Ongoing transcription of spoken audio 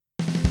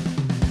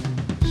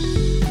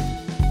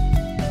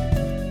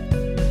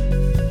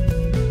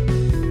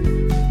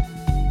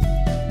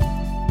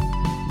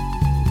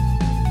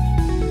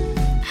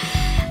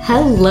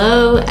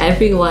Hello,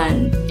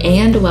 everyone,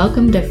 and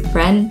welcome to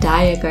Friend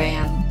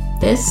Diagram.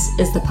 This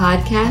is the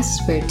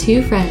podcast where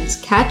two friends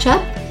catch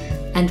up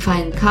and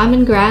find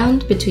common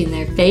ground between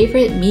their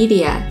favorite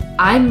media.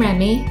 I'm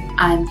Remy.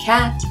 I'm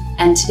Kat,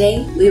 and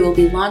today we will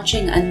be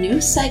launching a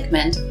new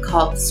segment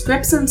called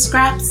Scrips and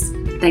Scraps,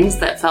 Things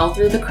That Fell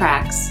Through the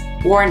Cracks.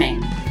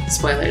 Warning,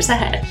 spoilers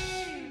ahead.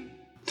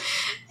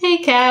 Hey,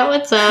 Kat,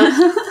 what's up?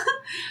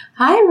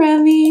 Hi,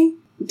 Remy.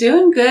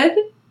 Doing good.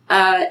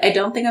 I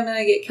don't think I'm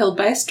going to get killed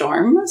by a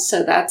storm,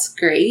 so that's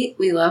great.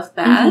 We love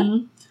that.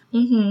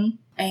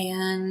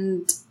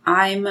 And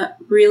I'm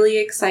really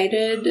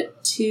excited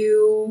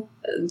to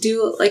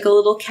do like a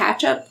little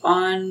catch-up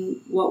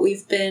on what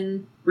we've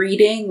been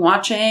reading,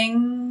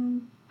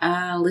 watching,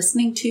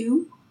 listening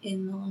to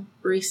in the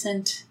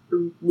recent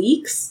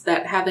weeks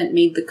that haven't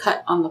made the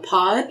cut on the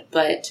pod,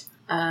 but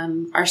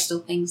are still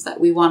things that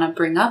we want to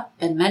bring up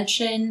and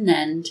mention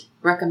and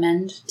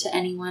recommend to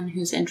anyone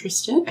who's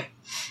interested.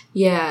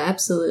 Yeah,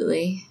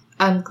 absolutely.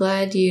 I'm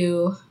glad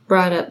you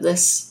brought up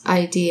this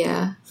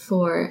idea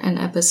for an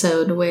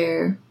episode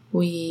where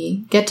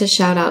we get to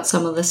shout out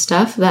some of the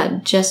stuff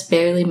that just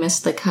barely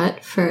missed the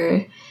cut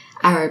for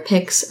our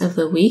picks of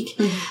the week,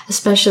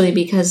 especially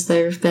because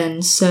there have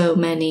been so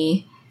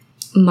many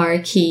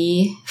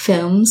marquee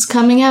films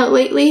coming out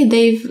lately.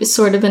 They've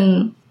sort of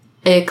been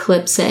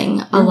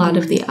eclipsing a lot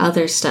of the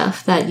other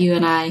stuff that you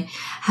and I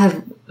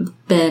have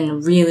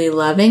been really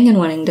loving and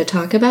wanting to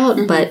talk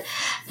about, but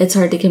it's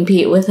hard to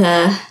compete with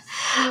a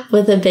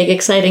big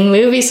exciting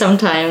movie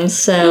sometimes.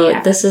 So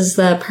This is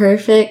the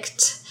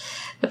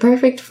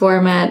perfect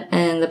format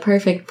and the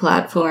perfect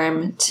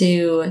platform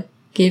to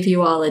give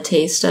you all a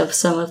taste of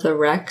some of the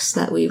recs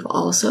that we've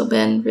also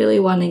been really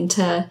wanting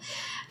to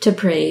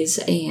praise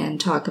and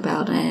talk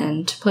about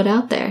and put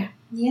out there.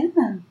 Yeah.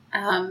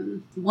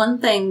 One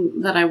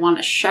thing that I want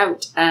to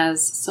shout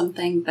as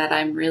something that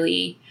I'm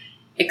really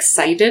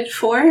excited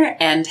for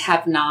and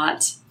have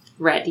not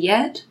read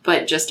yet,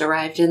 but just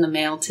arrived in the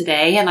mail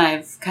today and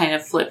I've kind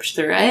of flipped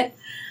through it,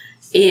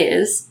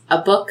 is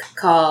a book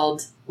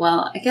called,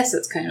 well, I guess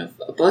it's kind of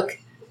a book.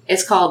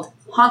 It's called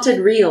Haunted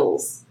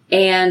Reels.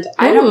 And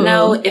I don't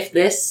know if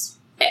this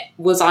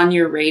was on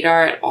your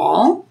radar at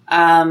all,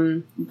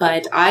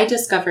 but I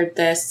discovered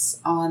this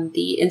on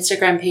the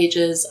Instagram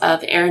pages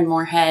of Erin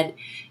Moorhead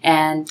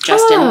and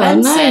Justin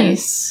Benson.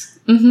 Nice.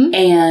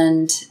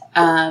 And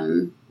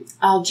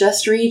I'll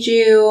just read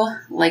you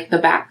like the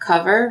back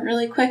cover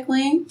really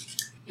quickly.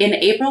 In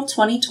April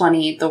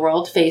 2020, the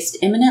world faced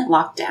imminent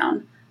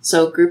lockdown,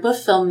 so a group of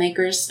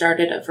filmmakers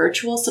started a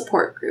virtual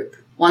support group.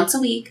 Once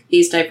a week,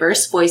 these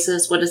diverse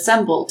voices would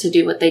assemble to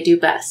do what they do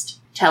best,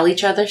 tell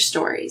each other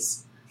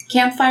stories.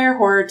 Campfire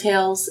horror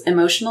tales,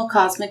 emotional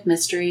cosmic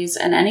mysteries,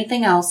 and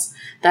anything else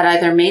that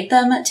either made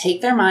them take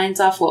their minds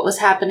off what was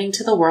happening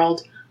to the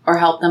world or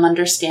help them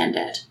understand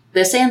it.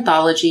 This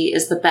anthology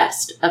is the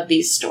best of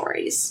these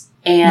stories.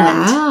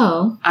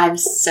 And I'm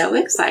so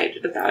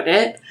excited about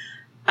it.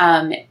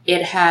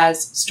 It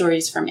has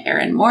stories from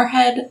Erin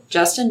Moorhead,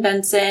 Justin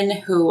Benson,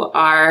 who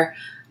are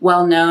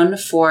well known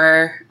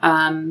for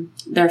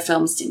their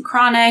film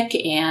Synchronic,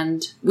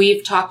 and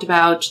we've talked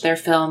about their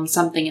film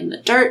Something in the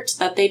Dirt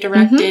that they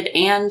directed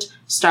and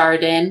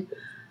starred in.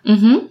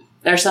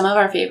 They're some of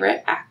our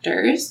favorite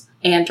actors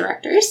and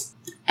directors.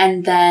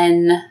 And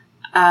then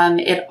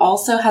it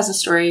also has a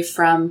story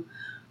from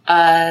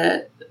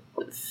a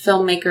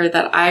filmmaker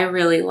that I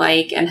really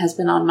like and has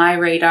been on my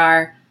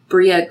radar,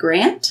 Brea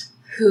Grant,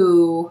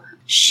 who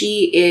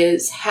she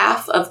is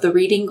half of the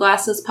Reading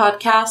Glasses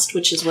podcast,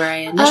 which is where I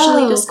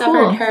initially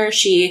discovered her.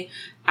 She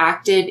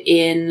acted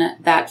in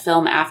that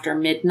film After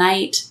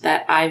Midnight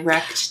that I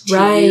wrecked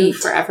to you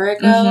forever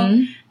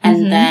ago.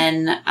 And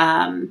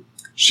then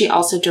she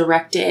also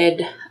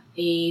directed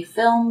a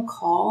film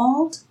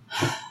called,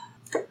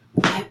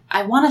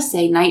 I want to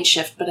say Night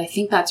Shift, but I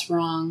think that's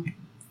wrong.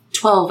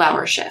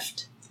 12-Hour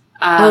Shift.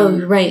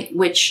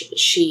 Which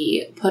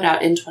she put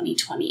out in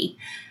 2020.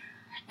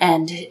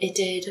 And it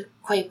did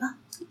quite well.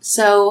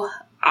 So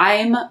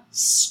I'm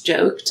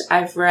stoked.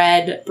 I've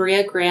read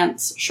Brea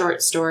Grant's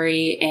short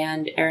story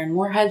and Erin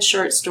Moorhead's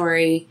short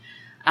story,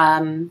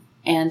 and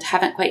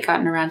haven't quite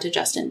gotten around to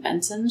Justin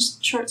Benson's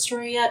short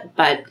story yet,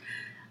 but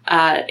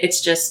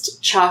it's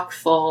just chock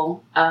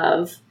full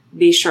of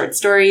these short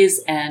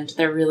stories, and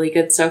they're really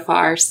good so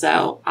far.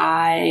 So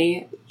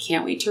I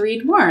can't wait to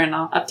read more, and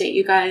I'll update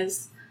you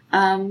guys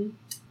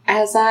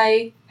as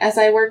I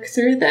work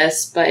through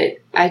this. But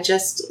I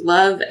just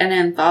love an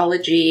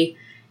anthology,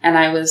 and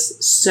I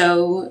was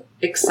so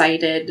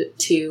excited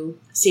to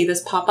see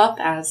this pop up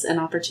as an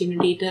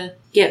opportunity to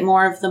get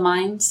more of the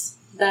minds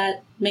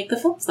that make the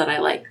films that I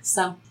like.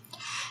 So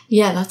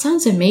yeah, that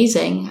sounds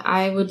amazing.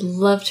 I would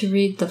love to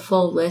read the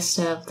full list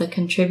of the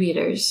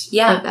contributors for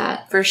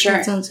that. For sure.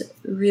 That sounds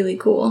really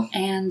cool.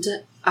 And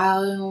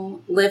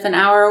I'll live an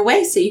hour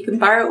away so you can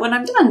borrow it when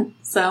I'm done.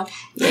 So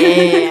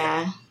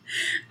yeah.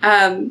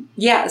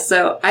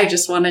 So I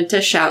just wanted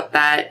to shout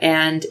that,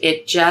 and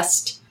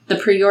the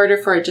pre-order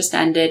for it just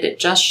ended. It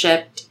just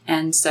shipped.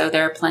 And so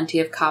there are plenty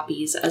of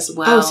copies as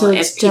well. Oh, so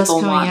it's just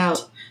coming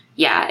out.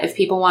 Yeah, if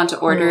people want to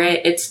order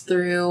it, it's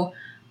through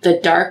the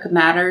Dark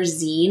Matter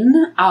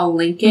zine. I'll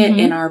link it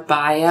in our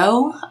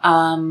bio.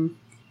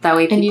 That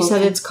way people And you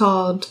said it's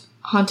called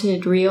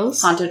Haunted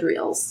Reels? Haunted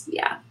Reels,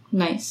 yeah.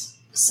 Nice.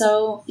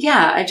 So,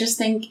 yeah, I just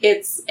think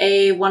it's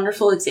a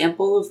wonderful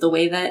example of the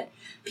way that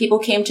people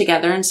came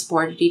together and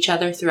supported each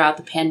other throughout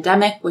the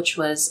pandemic, which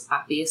was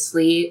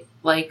obviously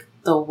like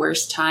the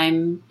worst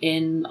time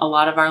in a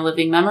lot of our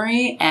living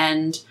memory.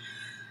 And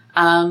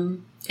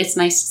it's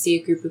nice to see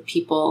a group of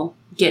people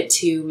get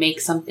to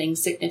make something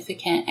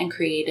significant and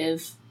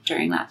creative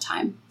during that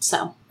time.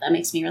 So that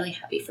makes me really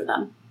happy for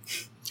them.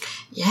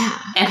 Yeah.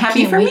 And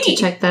happy for me to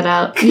check that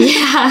out.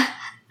 Yeah.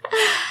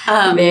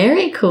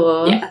 Very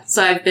cool. Yeah.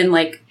 So I've been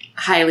like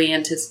highly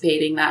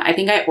anticipating that. I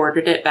think I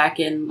ordered it back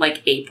in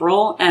like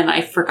April and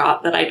I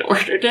forgot that I'd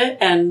ordered it,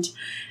 and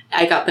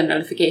I got the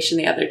notification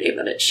the other day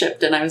that it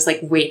shipped, and I was like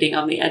waiting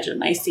on the edge of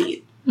my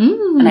seat.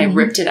 And I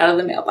ripped it out of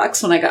the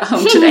mailbox when I got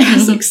home today. I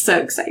was like so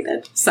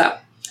excited. So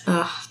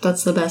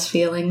that's the best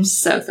feeling.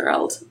 So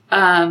thrilled.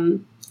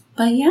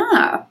 But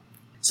yeah.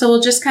 So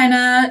we'll just kind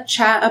of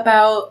chat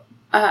about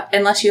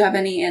unless you have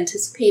any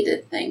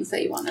anticipated things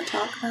that you want to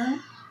talk about.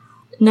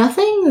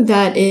 Nothing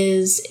that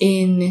is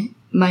in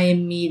my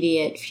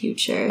immediate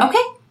future.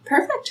 Okay,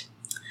 perfect.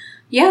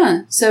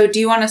 Yeah. So do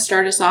you want to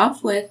start us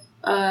off with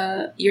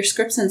your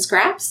scripts and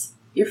scraps?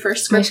 Your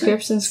first script? My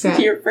scripts and scraps.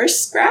 Your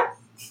first scrap?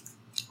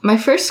 My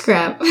first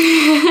scrap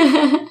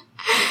that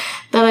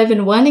I've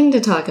been wanting to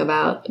talk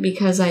about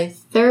because I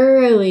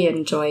thoroughly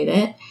enjoyed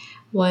it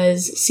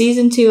was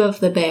season 2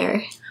 of The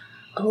Bear.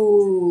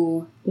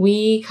 Oh.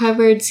 We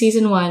covered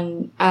season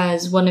 1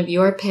 as one of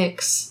your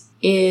picks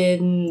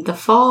in the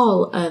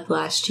fall of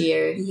last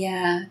year.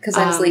 Yeah, because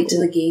I was late to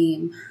the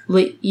game.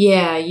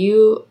 Yeah,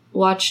 you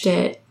watched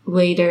it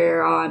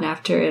later on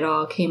after it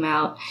all came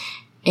out.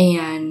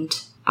 And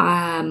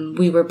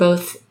we were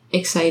both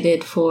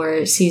excited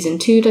for season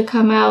 2 to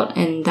come out.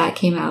 And that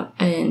came out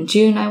in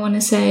June, I want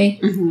to say,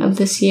 of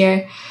this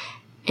year.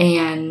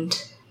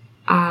 And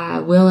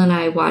Will and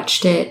I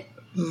watched it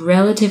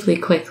relatively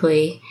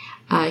quickly.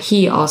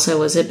 He also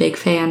was a big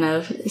fan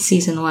of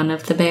season 1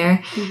 of The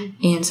Bear.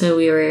 And so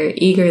we were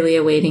eagerly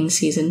awaiting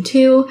season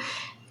 2.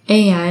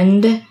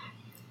 And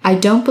I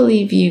don't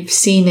believe you've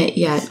seen it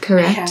yet,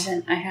 correct?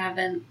 I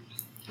haven't.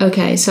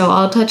 Okay, so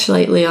I'll touch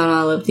lightly on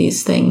all of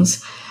these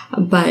things.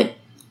 But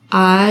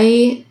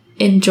I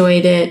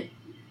enjoyed it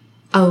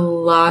a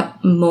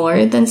lot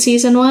more than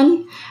season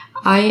 1.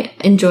 I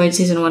enjoyed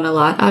season 1 a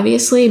lot,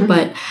 obviously,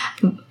 but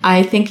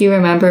I think you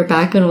remember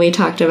back when we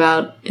talked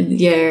about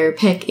your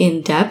pick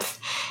in depth,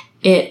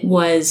 it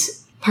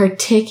was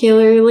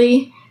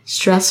particularly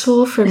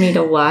stressful for me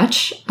to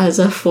watch as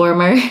a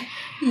former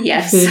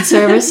food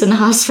service and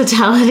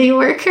hospitality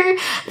worker.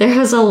 There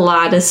was a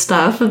lot of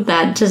stuff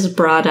that just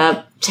brought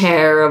up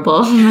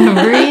terrible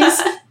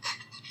memories.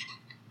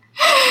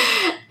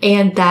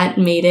 And that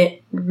made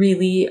it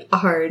really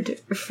hard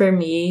for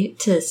me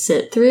to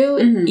sit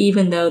through,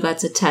 even though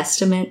that's a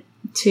testament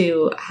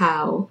to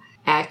how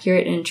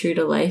accurate and true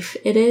to life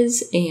it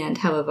is and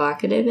how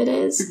evocative it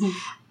is.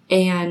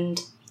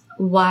 And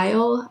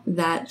while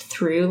that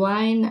through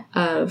line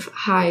of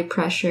high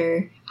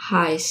pressure,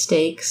 high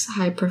stakes,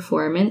 high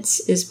performance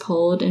is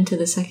pulled into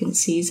the second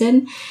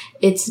season,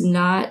 it's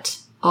not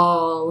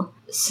all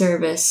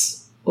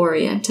service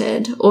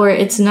oriented, or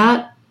it's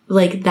not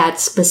like that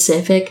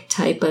specific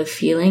type of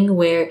feeling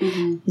where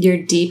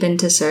you're deep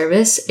into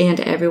service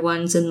and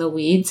everyone's in the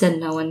weeds and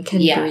no one can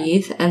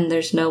breathe and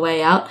there's no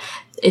way out.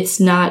 It's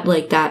not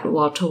like that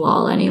wall to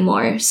wall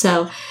anymore.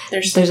 So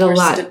there's a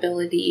lot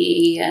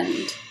stability,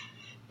 and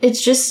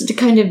it's just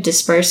kind of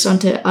dispersed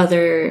onto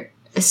other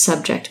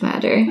subject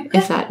matter,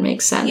 if that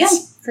makes sense. Yeah,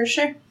 for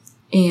sure.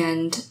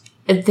 And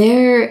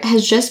there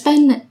has just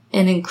been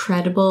an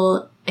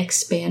incredible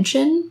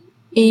expansion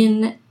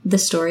in the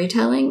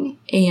storytelling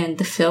and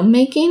the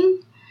filmmaking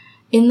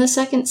in the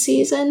second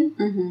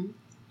season.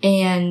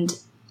 And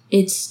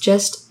it's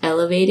just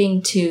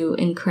elevating to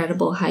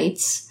incredible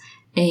heights.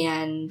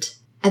 And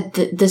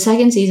the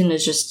second season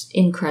is just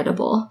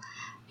incredible.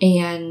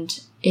 And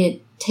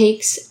it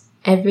takes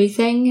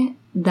everything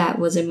that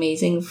was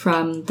amazing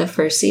from the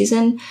first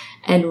season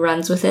and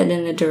runs with it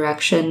in a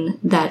direction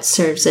that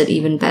serves it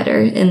even better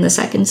in the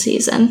second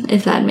season,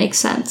 if that makes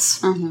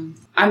sense.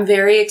 I'm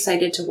very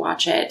excited to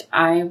watch it.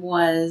 I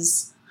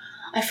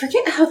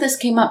forget how this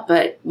came up,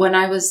 but when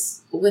I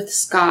was with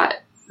Scott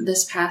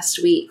this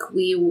past week,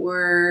 we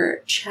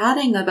were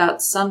chatting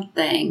about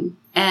something,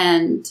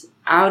 and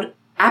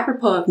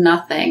apropos of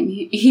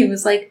nothing, he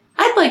was like,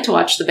 I'd like to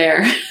watch The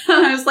Bear.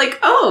 I was like,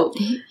 oh,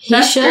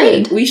 that's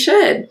great. We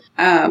should.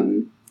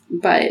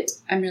 But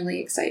I'm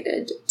really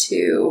excited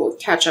to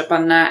catch up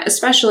on that,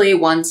 especially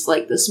once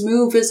like this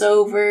move is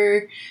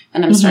over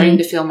and I'm starting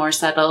to feel more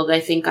settled. I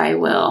think I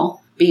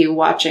will be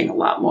watching a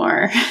lot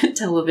more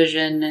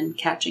television and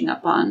catching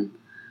up on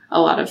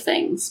a lot of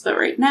things. But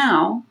right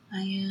now,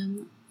 I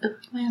am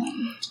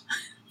overwhelmed.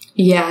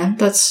 Yeah,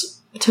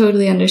 that's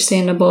totally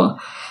understandable.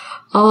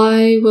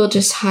 I will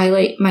just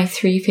highlight my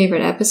 3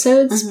 favorite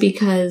episodes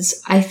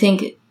because I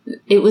think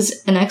it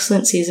was an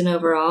excellent season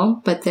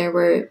overall, but there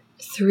were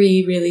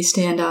 3 really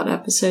standout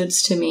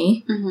episodes to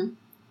me.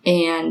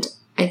 And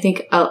I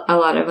think a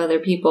lot of other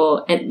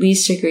people at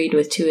least agreed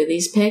with 2 of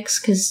these picks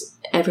because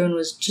everyone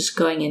was just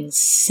going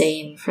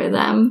insane for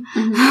them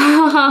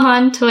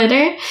on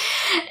Twitter.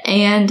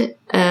 And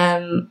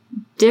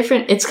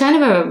it's kind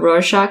of a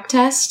Rorschach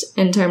test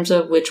in terms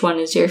of which one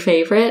is your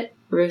favorite.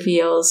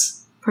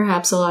 Reveals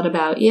perhaps a lot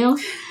about you.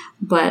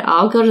 But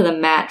I'll go to the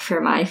mat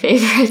for my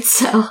favorite,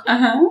 so.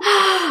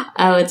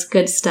 Oh, it's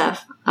good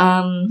stuff.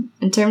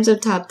 In terms of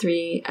top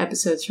 3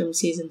 episodes from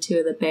season 2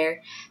 of The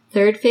Bear,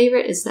 3rd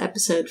favorite is the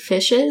episode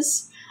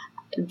Fishes.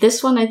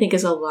 This one I think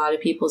is a lot of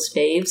people's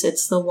faves.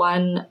 It's the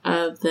one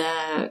of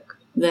the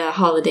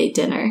holiday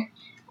dinner.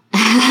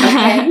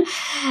 Okay.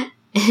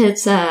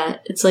 It's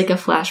like a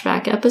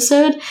flashback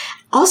episode.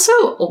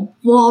 Also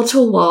wall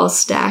to wall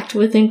stacked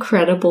with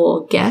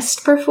incredible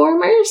guest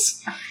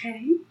performers.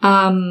 Okay.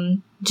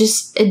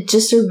 Just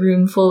a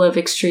room full of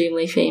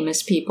extremely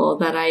famous people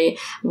that I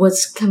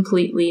was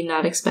completely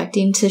not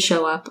expecting to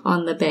show up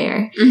on The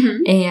Bear.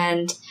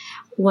 And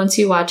once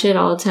you watch it,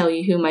 I'll tell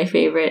you who my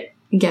favorite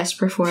guest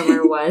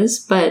performer was,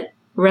 but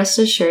rest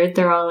assured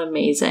they're all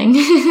amazing.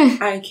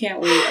 I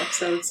can't wait. I'm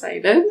so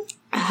excited.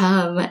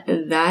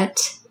 That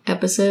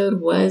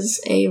episode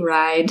was a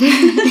ride.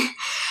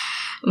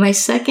 My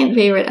 2nd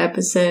favorite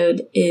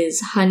episode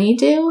is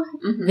Honeydew.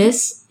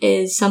 This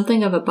is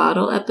something of a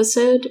bottle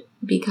episode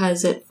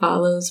because it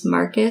follows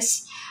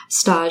Marcus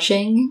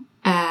staging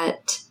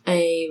at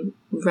a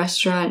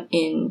restaurant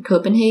in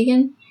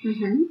Copenhagen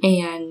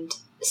and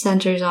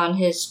centers on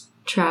his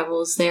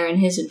travels there and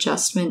his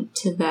adjustment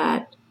to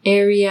that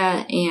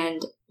area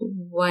and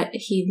what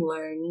he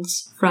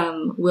learns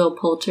from Will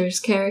Poulter's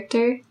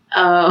character.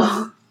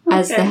 Oh, okay.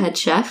 As the head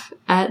chef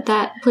at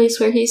that place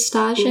where he's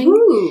staging.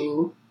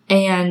 Ooh.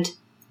 And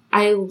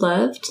I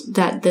loved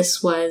that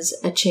this was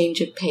a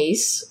change of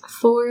pace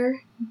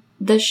for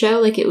the show.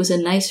 Like, it was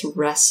a nice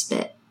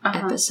respite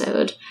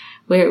episode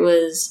where it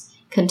was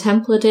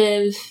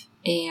contemplative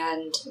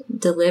and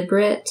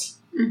deliberate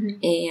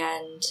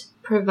and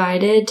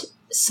provided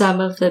some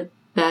of the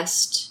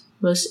best,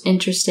 most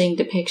interesting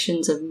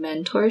depictions of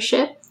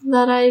mentorship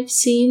that I've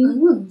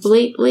seen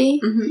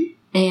lately.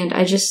 And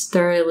I just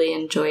thoroughly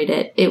enjoyed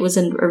it. It was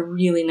a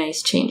really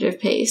nice change of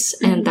pace,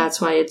 and that's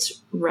why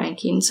it's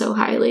ranking so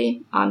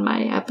highly on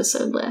my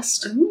episode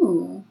list.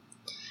 Ooh.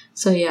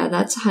 So yeah,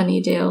 that's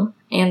Honeydew.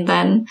 And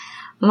then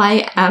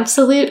my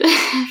absolute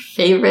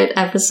favorite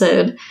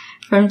episode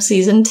from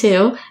season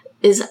 2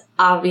 is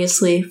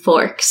obviously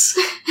Forks.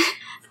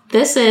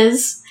 This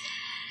is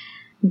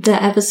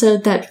the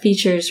episode that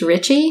features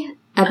Richie,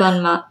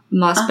 Ebon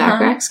Moss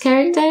Backrack's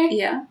character.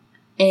 Yeah.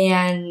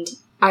 And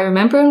I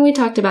remember when we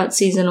talked about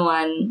season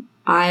 1,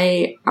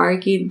 I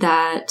argued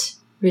that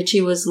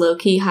Richie was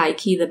low-key,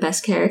 high-key the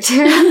best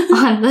character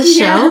on the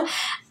show.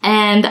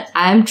 And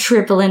I'm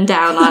tripling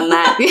down on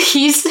that.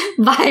 He's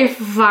by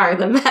far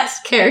the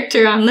best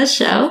character on the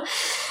show.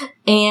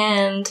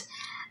 And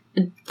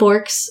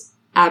Forks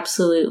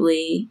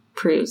absolutely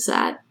proves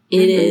that.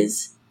 It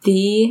is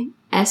the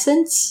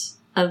essence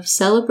of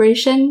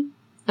celebration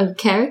of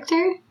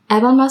character.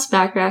 Ebon Moss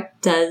Backrack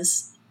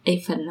does a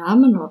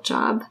phenomenal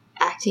job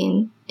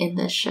acting in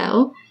this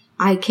show.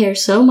 I care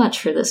so much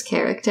for this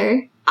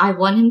character. I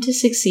want him to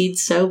succeed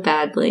so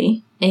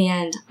badly,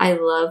 and I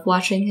love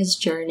watching his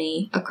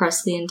journey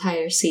across the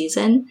entire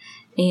season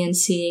and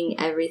seeing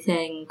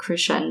everything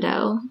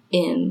crescendo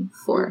in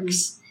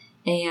Forks.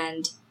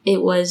 And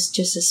it was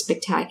just a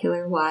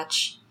spectacular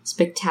watch,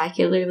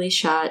 spectacularly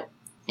shot,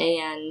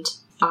 and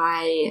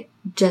I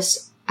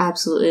just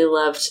absolutely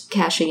loved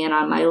cashing in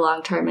on my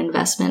long-term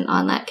investment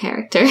on that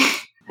character.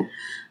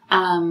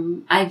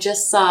 I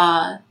just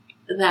saw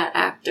that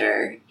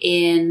actor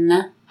in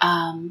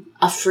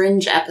a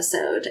Fringe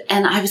episode,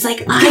 and I was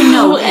like, I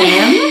know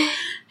him.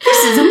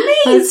 This is amazing.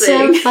 That's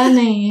so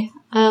funny.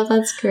 Oh,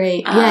 that's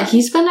great. Yeah,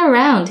 he's been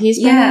around.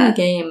 He's been in the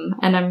game,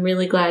 and I'm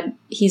really glad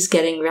he's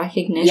getting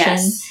recognition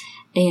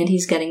and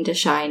he's getting to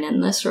shine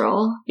in this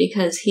role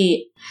because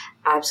he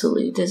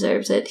absolutely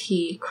deserves it.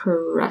 He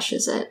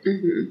crushes it.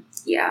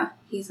 Yeah,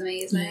 he's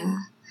amazing. Yeah.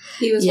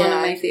 He was one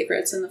of my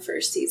favorites in the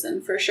first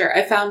season, for sure.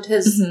 I found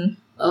his,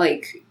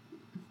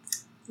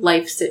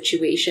 life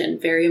situation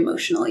very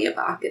emotionally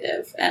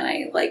evocative, and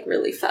I,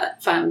 really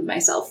found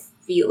myself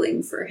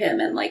feeling for him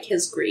and,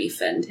 his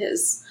grief and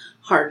his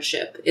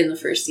hardship in the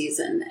first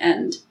season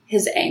and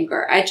his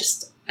anger. I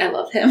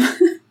love him.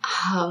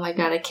 Oh my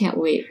god, I can't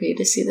wait for you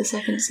to see the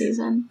second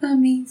season.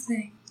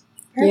 Amazing.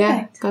 Perfect.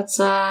 Yeah, that's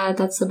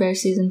The Bear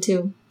season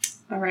 2.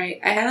 All right.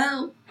 I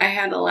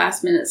had a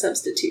last minute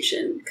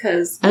substitution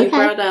because you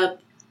brought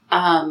up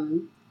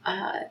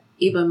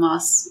Ebon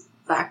Moss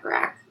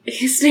Backrack.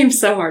 His name's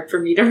so hard for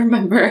me to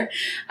remember.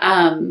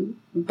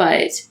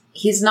 But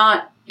he's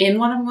not in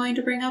what I'm going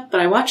to bring up, but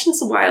I watched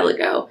this a while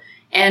ago.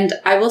 And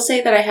I will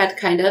say that I had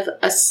kind of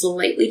a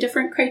slightly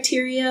different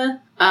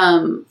criteria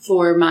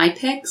for my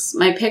picks.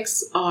 My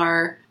picks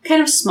are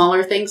kind of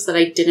smaller things that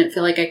I didn't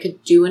feel like I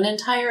could do an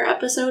entire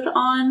episode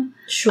on.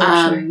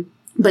 Sure.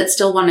 But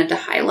still wanted to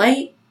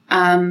highlight.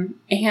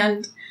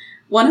 And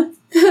one of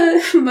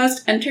the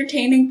most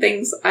entertaining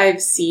things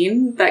I've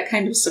seen that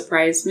kind of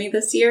surprised me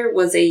this year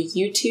was a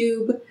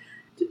YouTube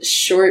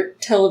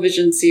short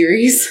television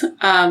series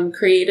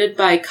created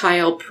by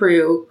Kyle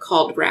Prue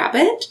called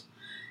Rabbit.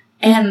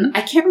 And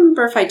I can't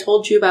remember if I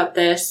told you about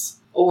this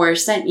or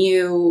sent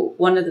you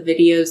one of the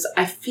videos.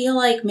 I feel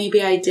like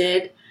maybe I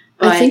did.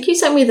 But I think you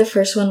sent me the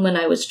first one when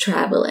I was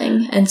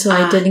traveling, and so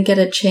I didn't get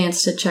a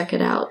chance to check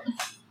it out.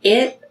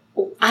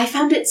 I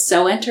found it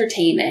so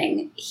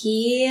entertaining.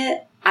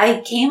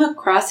 I came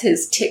across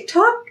his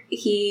TikTok.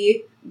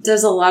 He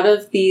does a lot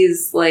of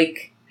these,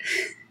 like,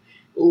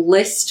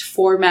 list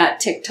format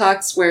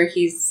TikToks where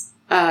he's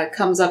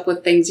comes up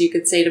with things you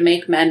could say to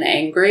make men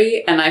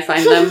angry, and I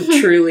find them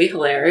truly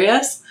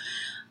hilarious.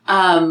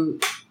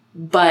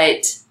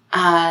 But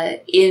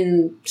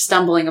in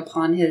stumbling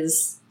upon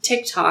his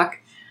TikTok,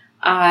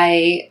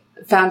 I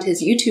found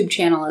his YouTube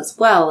channel as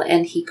well,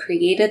 and he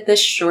created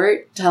this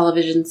short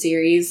television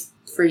series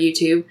for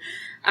YouTube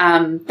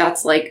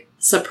that's, like,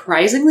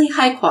 surprisingly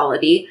high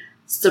quality,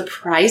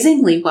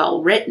 surprisingly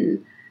well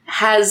written,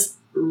 has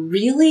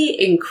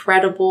really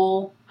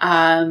incredible,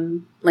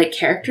 like,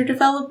 character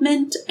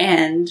development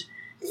and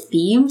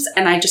themes,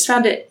 and I just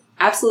found it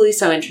absolutely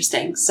so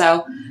interesting.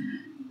 So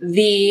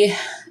the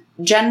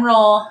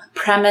general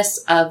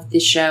premise of the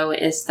show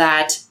is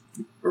that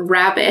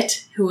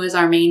Rabbit, who is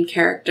our main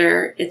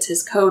character, it's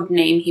his code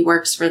name, he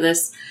works for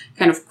this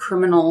kind of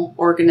criminal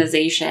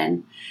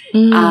organization.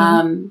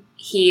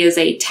 He is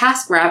a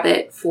task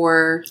rabbit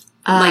for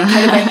like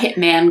kind of a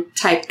hitman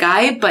type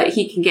guy, but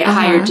he can get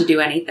hired to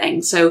do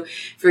anything. So,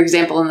 for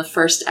example, in the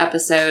first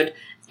episode,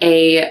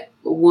 a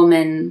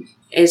woman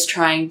is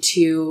trying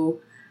to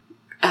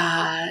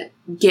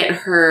get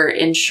her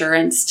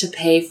insurance to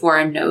pay for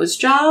a nose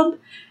job,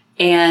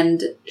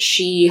 and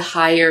she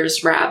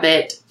hires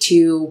Rabbit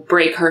to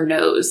break her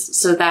nose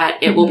so that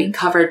it will be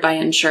covered by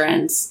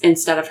insurance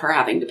instead of her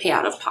having to pay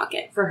out of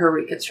pocket for her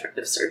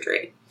reconstructive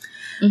surgery.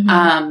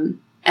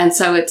 And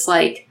so it's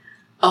like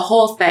a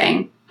whole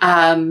thing.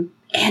 And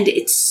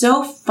it's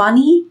so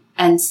funny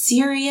and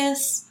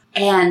serious,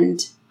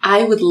 and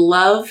I would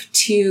love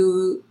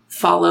to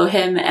follow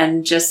him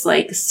and just,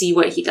 like, see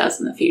what he does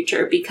in the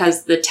future,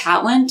 because the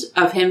talent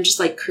of him just,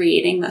 like,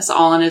 creating this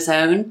all on his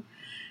own,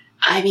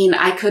 I mean,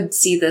 I could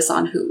see this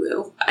on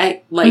Hulu.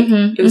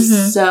 It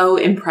was so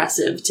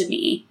impressive to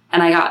me,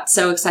 and I got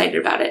so excited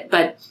about it.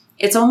 But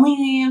it's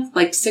only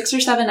like 6 or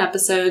 7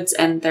 episodes,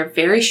 and they're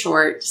very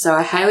short, so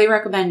I highly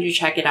recommend you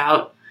check it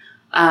out.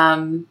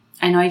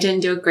 I know I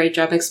didn't do a great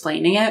job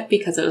explaining it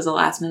because it was a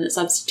last-minute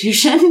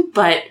substitution,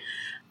 but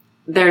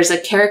there's a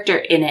character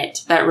in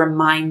it that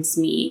reminds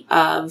me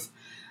of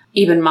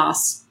Eben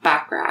Moss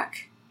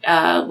Backrack.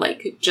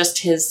 Like, just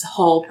his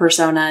whole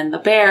persona in The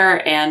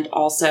Bear, and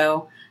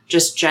also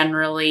just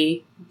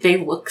generally, they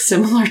look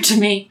similar to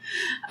me.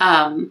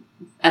 And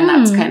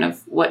that's kind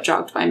of what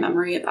jogged my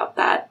memory about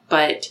that.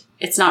 But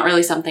it's not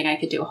really something I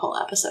could do a whole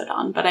episode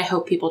on, but I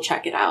hope people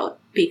check it out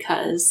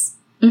because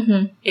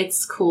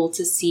it's cool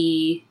to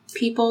see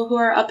people who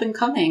are up and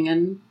coming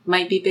and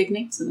might be big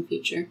names in the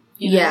future.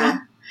 You know?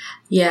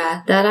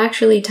 Yeah, that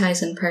actually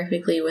ties in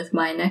perfectly with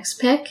my next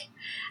pick,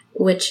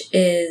 which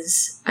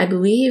is, I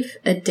believe,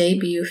 a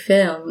debut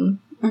film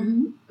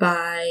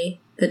by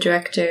the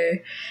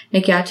director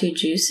Nikyatu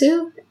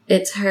Jusu.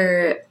 It's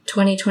her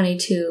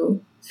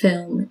 2022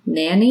 film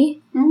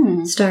Nanny,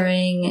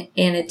 starring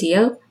Anna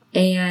Diop.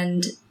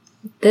 And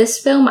this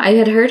film, I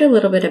had heard a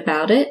little bit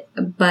about it,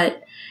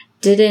 but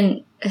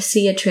didn't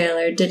see a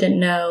trailer, didn't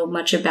know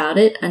much about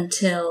it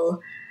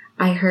until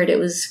I heard it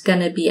was going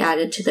to be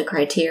added to the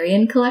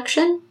Criterion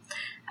Collection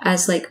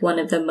as, like, one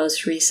of the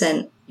most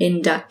recent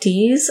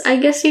inductees, I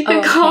guess you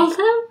could call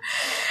them.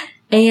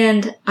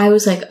 And I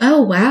was like,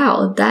 oh,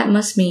 wow, that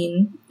must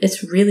mean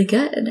it's really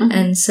good.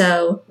 And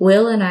so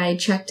Will and I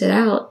checked it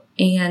out,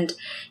 and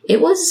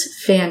it was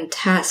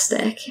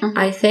fantastic.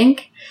 I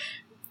think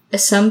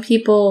some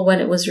people, when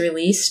it was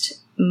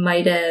released,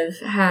 might have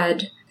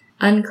had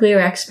unclear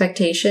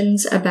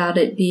expectations about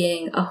it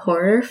being a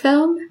horror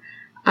film.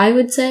 I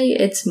would say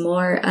it's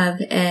more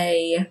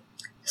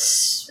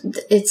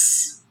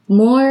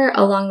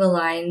along the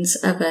lines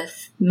of a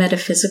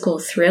metaphysical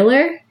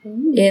thriller,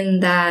 in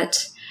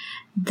that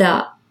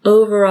the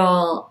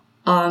overall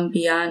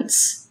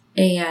ambiance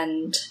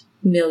and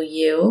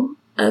milieu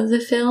of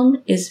the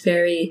film is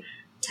very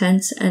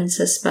tense and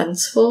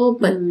suspenseful,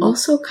 but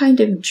also kind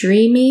of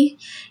dreamy,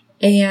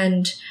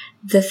 and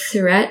the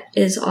threat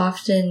is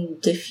often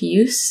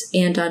diffuse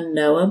and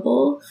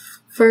unknowable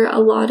for a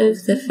lot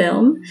of the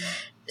film.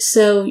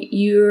 So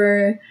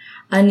your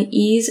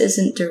unease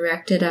isn't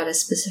directed at a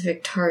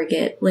specific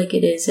target like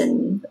it is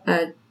in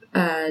a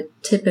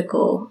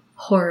typical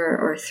horror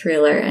or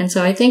thriller. And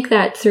so I think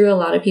that threw a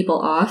lot of people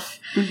off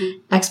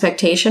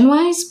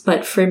expectation-wise,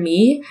 but for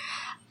me,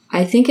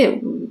 I think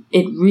it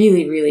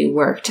really, really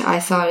worked. I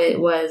thought it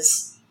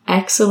was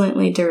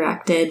excellently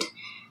directed.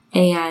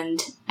 and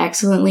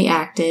excellently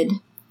acted,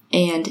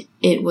 and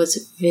it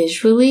was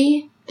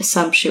visually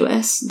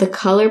sumptuous. The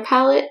color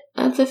palette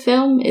of the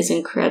film is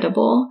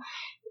incredible.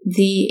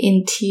 The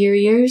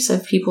interiors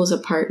of people's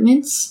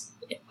apartments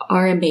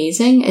are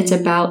amazing. It's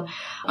about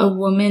a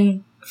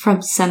woman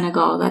from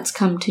Senegal that's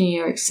come to New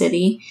York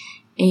City,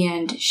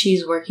 and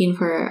she's working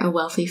for a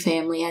wealthy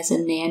family as a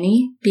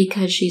nanny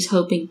because she's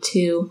hoping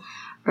to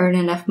earn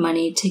enough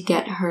money to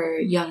get her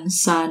young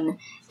son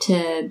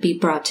to be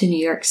brought to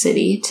New York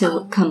City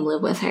to come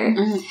live with her.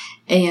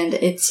 And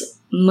it's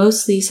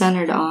mostly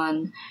centered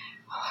on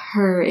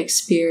her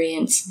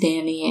experience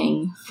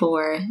nannying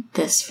for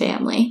this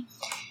family.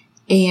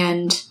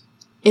 And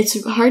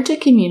it's hard to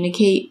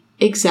communicate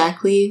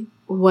exactly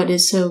what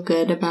is so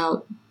good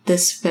about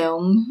this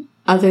film,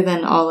 other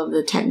than all of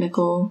the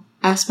technical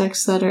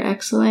aspects that are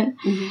excellent.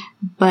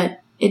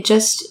 But it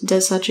just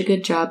does such a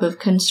good job of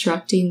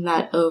constructing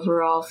that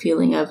overall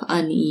feeling of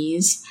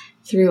unease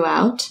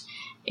throughout.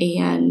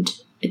 And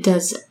it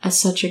does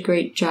such a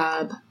great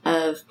job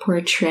of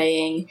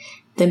portraying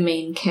the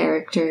main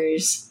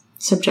character's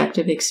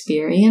subjective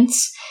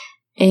experience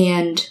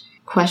and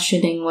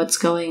questioning what's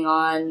going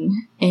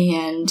on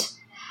and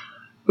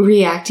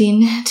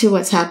reacting to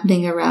what's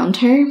happening around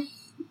her.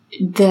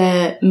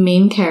 The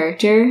main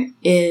character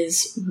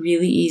is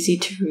really easy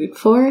to root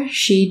for.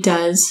 She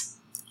does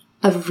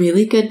a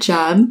really good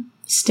job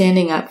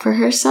standing up for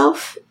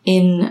herself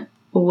in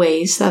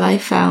ways that I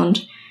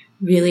found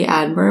really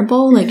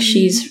admirable. Like,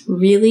 she's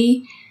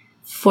really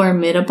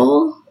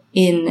formidable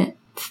in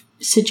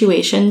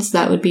situations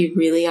that would be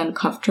really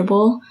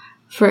uncomfortable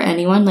for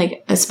anyone,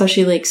 like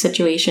especially like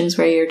situations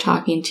where you're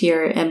talking to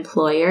your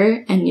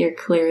employer and you're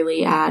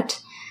clearly at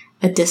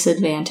a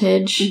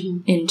disadvantage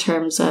in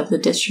terms of the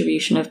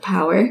distribution of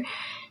power.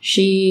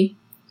 She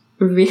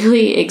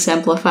really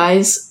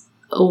exemplifies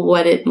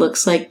what it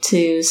looks like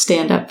to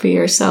stand up for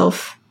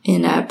yourself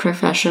in a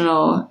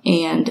professional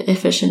and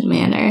efficient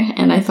manner.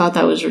 And I thought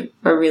that was a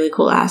really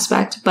cool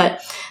aspect,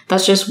 but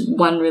that's just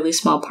one really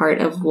small part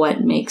of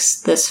what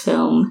makes this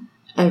film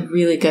a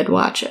really good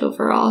watch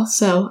overall.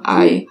 So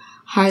I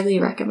highly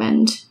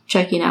recommend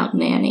checking out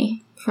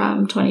Nanny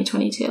from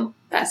 2022.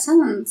 That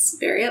sounds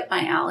very up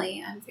my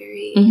alley. I'm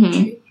very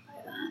intrigued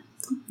by that.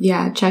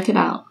 Yeah, check it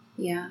out.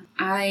 Yeah.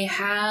 I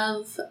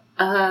have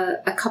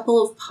a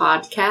couple of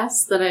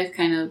podcasts that I've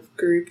kind of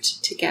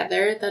grouped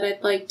together that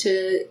I'd like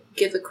to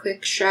give a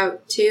quick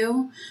shout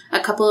to. A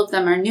couple of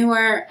them are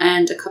newer,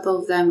 and a couple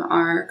of them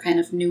are kind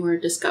of newer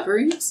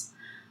discoveries.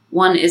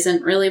 One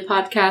isn't really a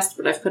podcast,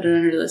 but I've put it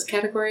under this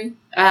category.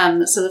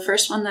 So the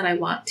first one that I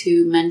want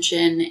to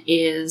mention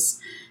is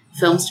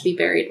Films to be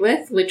Buried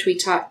With, which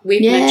we've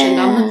mentioned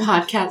on the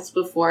podcast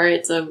before.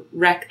 It's a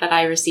rec that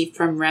I received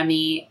from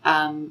Remy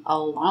a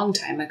long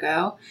time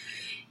ago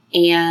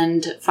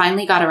and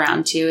finally got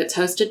around to. It's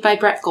hosted by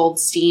Brett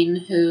Goldstein,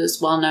 who's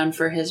well known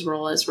for his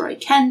role as Roy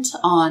Kent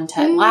on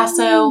Ted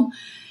Lasso.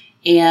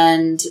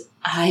 And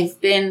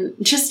I've been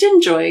just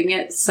enjoying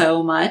it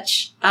so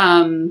much.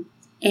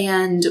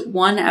 And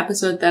one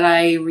episode that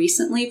I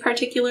recently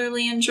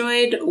particularly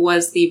enjoyed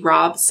was the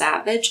Rob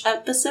Savage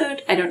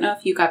episode. I don't know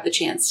if you got the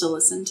chance to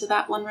listen to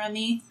that one,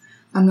 Remy.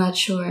 I'm not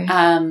sure.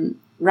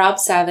 Rob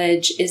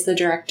Savage is the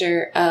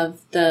director of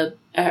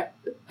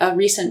a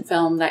recent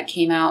film that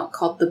came out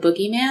called The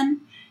Boogeyman,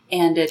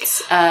 and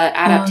it's an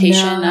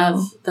adaptation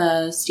of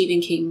the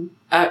Stephen King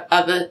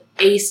of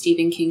a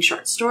Stephen King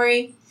short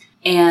story,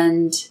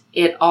 and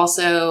it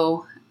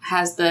also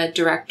has the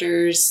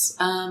directors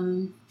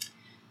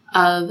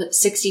of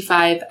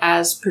 65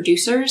 as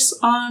producers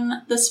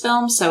on this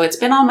film. So it's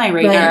been on my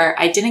radar. Right.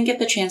 I didn't get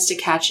the chance to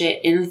catch it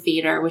in the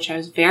theater, which I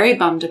was very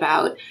bummed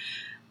about.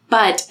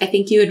 But I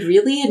think you would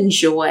really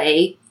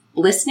enjoy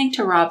listening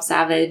to Rob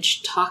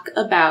Savage talk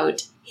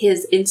about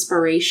his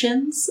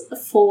inspirations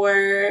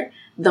for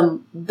the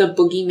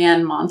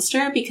Boogeyman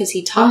monster, because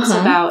he talks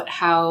about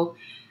how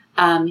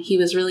he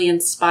was really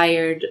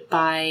inspired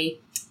by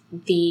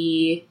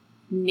the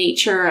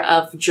nature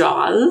of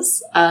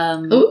Jaws,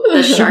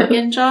 the shark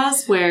in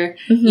Jaws, where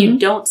you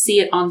don't see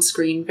it on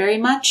screen very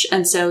much.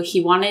 And so he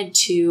wanted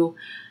to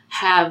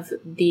have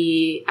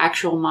the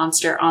actual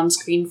monster on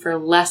screen for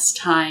less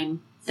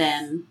time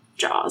than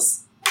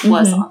Jaws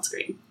was on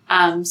screen.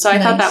 So I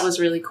thought that was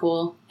really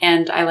cool.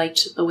 And I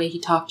liked the way he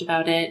talked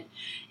about it.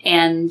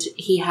 And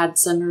he had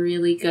some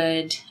really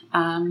good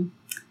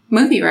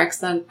movie recs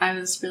that I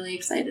was really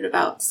excited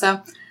about.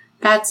 So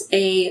that's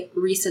a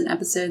recent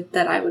episode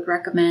that I would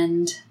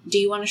recommend. Do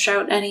you want to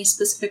shout any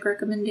specific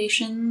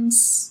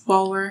recommendations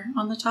while we're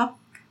on the topic?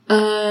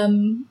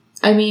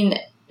 I mean,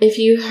 if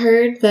you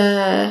heard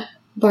the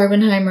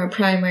Barbenheimer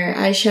primer,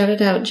 I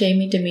shouted out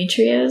Jamie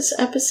Demetrio's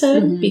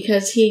episode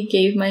because he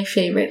gave my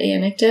favorite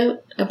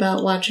anecdote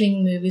about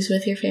watching movies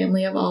with your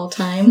family of all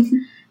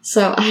time.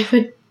 So I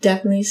would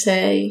definitely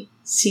say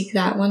seek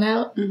that one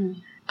out.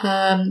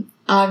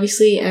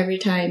 Obviously, every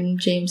time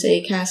James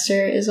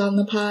Acaster is on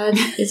the pod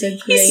is a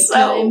great He's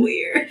so time.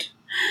 Weird.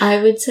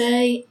 I would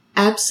say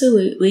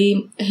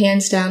absolutely,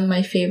 hands down,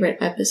 my favorite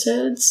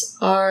episodes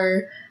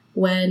are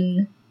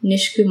when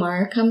Nish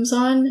Kumar comes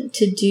on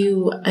to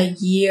do a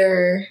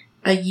year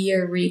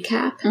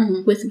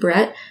recap with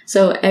Brett.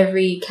 So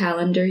every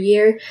calendar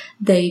year,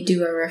 they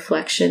do a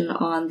reflection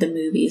on the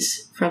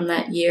movies from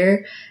that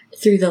year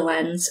through the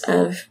lens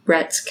of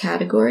Brett's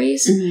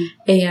categories.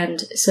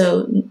 And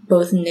so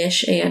both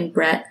Nish and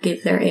Brett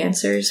give their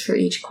answers for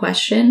each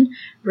question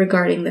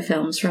regarding the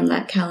films from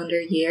that calendar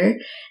year.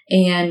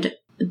 And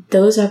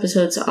those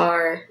episodes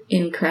are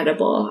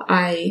incredible.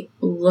 I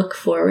look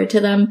forward to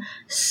them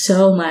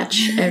so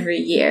much every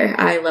year.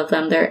 I love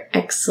them. They're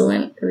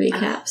excellent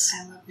recaps.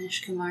 I love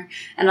Nish Kumar.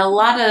 And a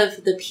lot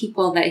of the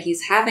people that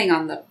he's having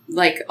on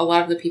a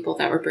lot of the people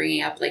that we're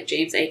bringing up, like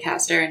James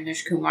Acaster and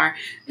Nish Kumar,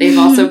 they've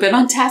also been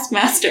on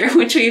Taskmaster,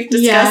 which we've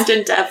discussed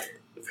in depth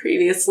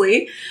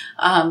previously.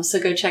 So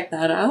go check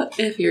that out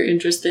if you're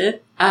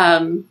interested.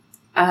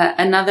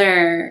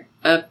 Another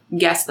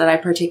guest that I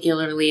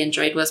particularly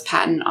enjoyed was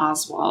Patton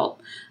Oswalt.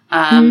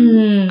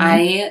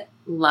 I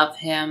love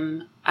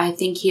him. I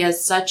think he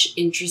has such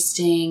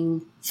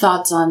interesting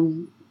thoughts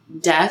on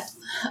death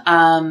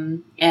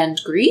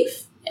and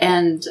grief.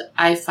 And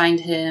I find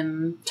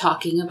him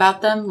talking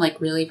about them like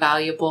really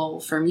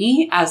valuable for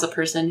me as a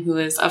person who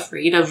is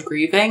afraid of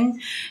grieving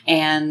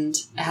and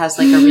has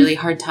like a really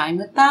hard time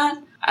with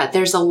that.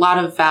 There's a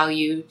lot of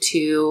value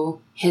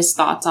to his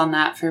thoughts on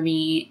that for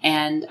me.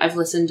 And I've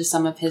listened to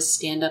some of his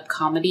stand-up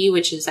comedy,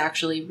 which is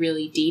actually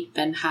really deep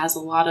and has a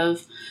lot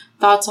of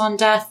thoughts on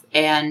death.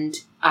 And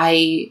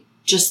I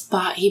just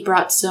thought he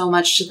brought so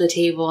much to the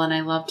table and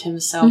I loved him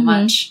so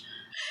much.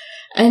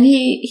 And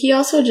he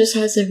also just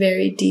has a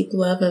very deep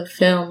love of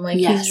film. Like,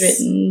 he's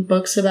written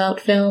books about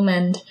film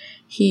and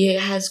he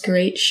has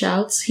great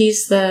shouts.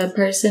 He's the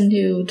person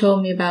who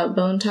told me about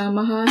Bone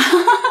Tomahawk.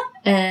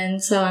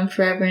 And so I'm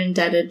forever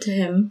indebted to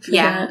him for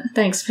that.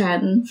 Thanks,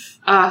 Patton.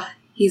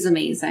 He's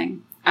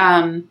amazing.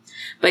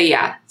 But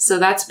yeah, so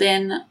that's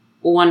been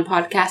one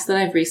podcast that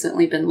I've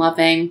recently been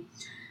loving.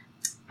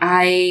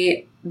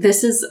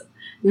 This is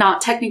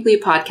not technically a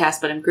podcast,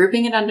 but I'm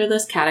grouping it under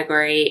this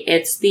category.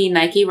 It's the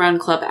Nike Run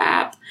Club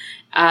app.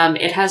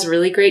 It has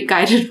really great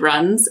guided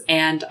runs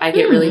and I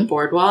get really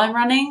bored while I'm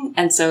running.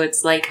 And so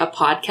it's like a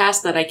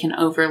podcast that I can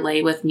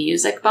overlay with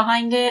music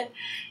behind it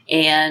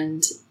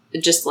and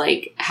just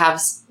like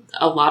have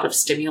a lot of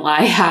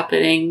stimuli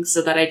happening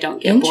so that I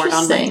don't get bored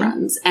on my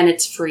runs. And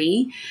it's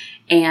free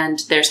and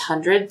there's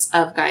hundreds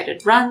of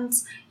guided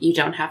runs. You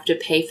don't have to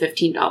pay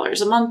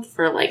 $15 a month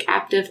for like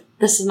active.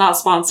 This is not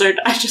sponsored.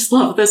 I just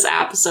love this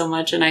app so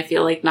much and I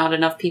feel like not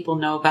enough people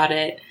know about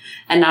it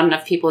and not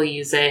enough people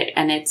use it.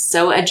 And it's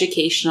so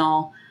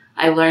educational.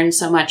 I learned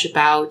so much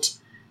about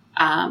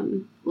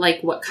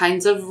like what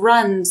kinds of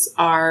runs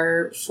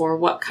are for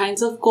what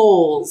kinds of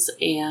goals,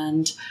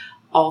 and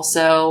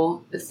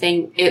also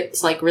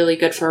it's like really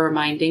good for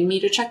reminding me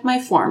to check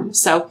my form.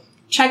 So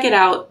check it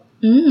out.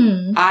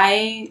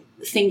 I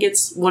think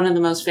it's one of the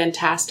most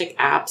fantastic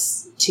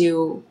apps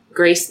to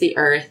grace the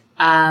earth.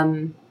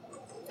 And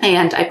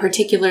I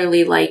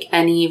particularly like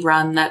any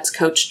run that's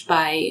coached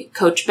by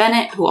Coach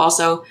Bennett, who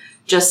also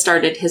just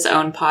started his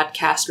own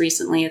podcast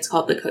recently. It's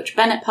called the Coach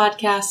Bennett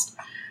Podcast.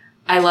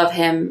 I love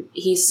him.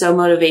 He's so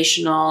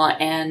motivational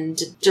and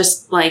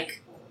just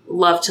like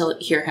love to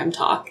hear him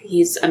talk.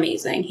 He's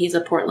amazing. He's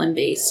a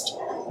Portland-based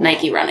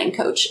Nike running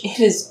coach. It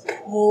is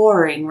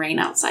pouring rain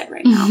outside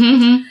right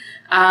now.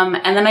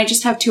 And then I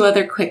just have two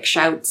other quick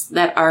shouts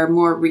that are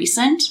more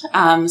recent.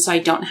 So I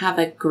don't have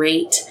a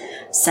great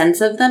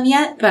sense of them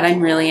yet, but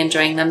I'm really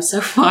enjoying them so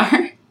far.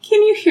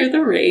 Can you hear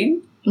the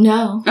rain?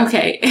 No.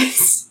 Okay.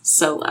 It's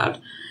so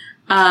loud.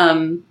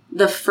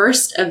 The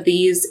first of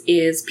these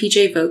is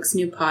PJ Vogue's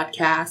new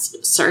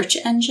podcast, Search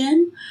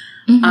Engine.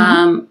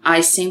 I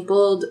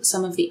sampled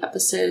some of the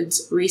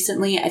episodes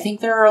recently. I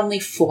think there are only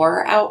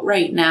 4 out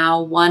right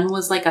now. One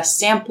was like a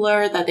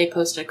sampler that they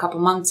posted a couple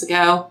months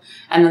ago.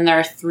 And then there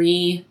are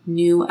 3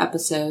 new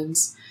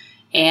episodes.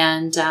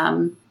 And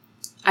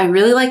I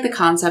really like the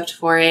concept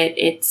for it.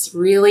 It's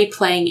really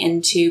playing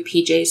into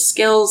PJ's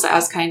skills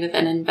as kind of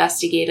an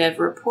investigative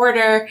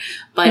reporter,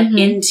 but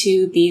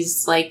into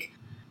these like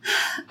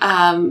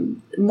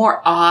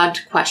more odd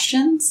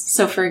questions.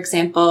 So for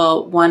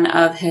example, one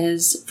of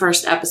his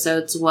first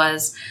episodes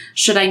was,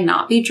 should I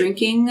not be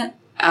drinking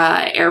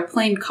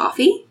airplane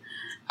coffee?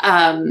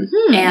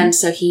 And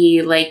so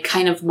he like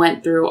kind of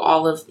went through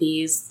all of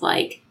these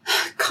like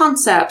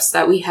concepts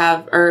that we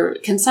have or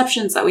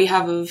conceptions that we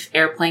have of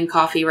airplane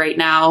coffee right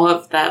now,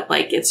 of that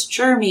like it's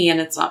germy and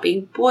it's not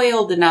being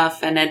boiled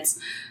enough and it's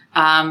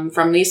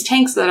from these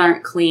tanks that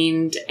aren't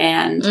cleaned.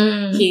 And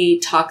he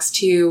talks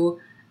to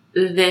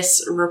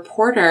this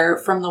reporter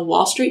from the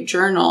Wall Street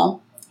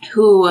Journal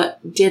who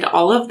did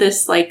all of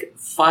this like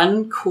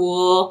fun,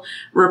 cool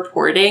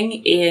reporting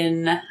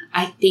in,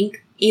 I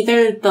think,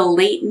 either the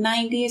late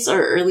 90s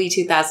or early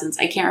 2000s.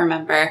 I can't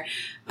remember.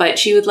 But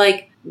she would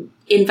like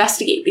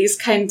investigate these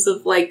kinds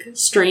of like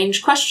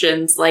strange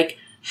questions, like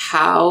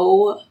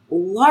how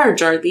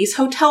large are these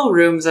hotel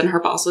rooms? And her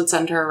boss would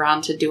send her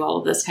around to do all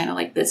of this kind of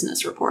like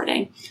business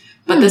reporting.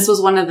 But this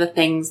was one of the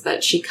things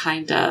that she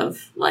kind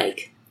of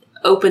like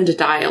opened a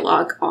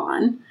dialogue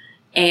on.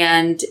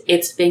 And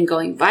it's been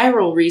going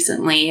viral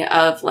recently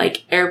of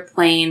like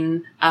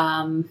airplane,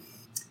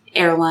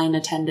 airline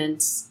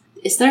attendants.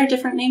 Is there a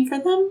different name for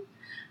them?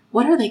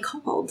 What are they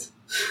called?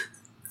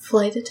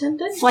 Flight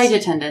attendants? Flight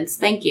attendants,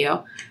 thank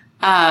you.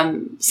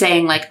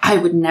 Saying like, I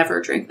would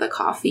never drink the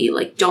coffee.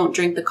 Like, don't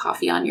drink the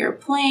coffee on your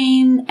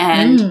plane.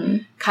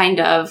 And kind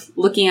of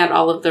looking at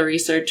all of the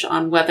research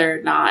on whether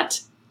or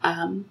not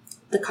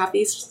the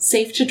coffee is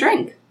safe to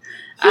drink.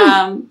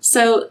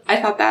 So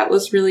I thought that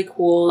was really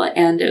cool,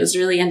 and it was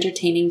really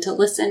entertaining to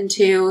listen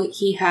to.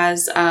 He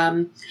has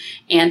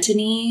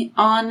Anthony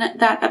on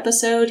that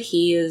episode.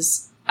 He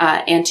is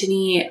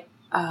Anthony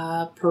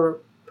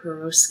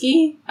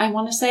Porowski, I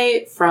want to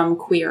say, from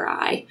Queer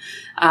Eye.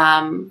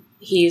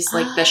 He's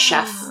like the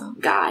chef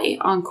guy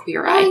on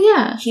Queer Eye. Oh,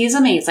 yeah. He's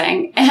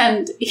amazing.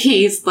 And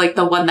he's like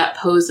the one that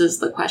poses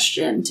the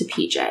question to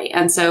PJ.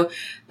 And so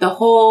the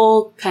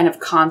whole kind of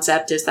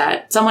concept is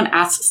that someone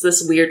asks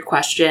this weird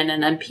question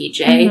and then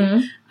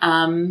PJ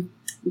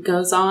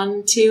goes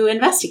on to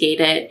investigate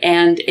it.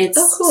 And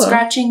it's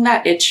scratching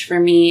that itch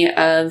for me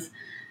of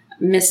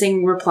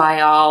missing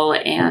Reply All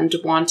and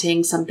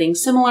wanting something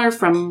similar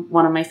from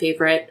one of my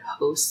favorite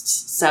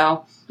hosts.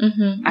 So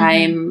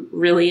I'm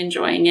really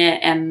enjoying it.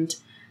 And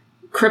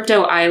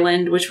Crypto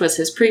Island, which was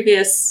his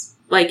previous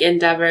like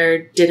endeavor,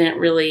 didn't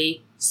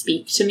really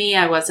speak to me.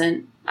 I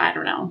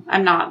don't know.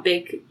 I'm not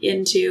big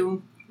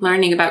into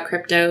learning about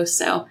crypto.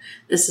 So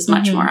this is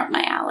much more up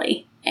my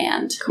alley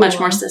and much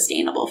more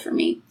sustainable for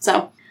me.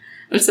 So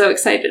I'm so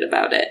excited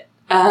about it.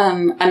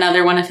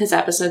 Another one of his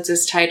episodes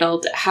is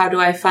titled, How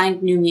Do I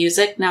Find New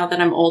Music Now That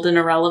I'm Old and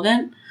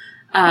Irrelevant?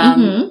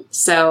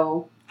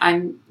 So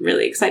I'm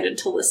really excited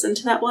to listen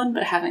to that one,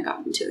 but haven't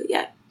gotten to it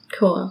yet.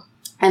 Cool.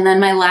 And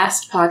then my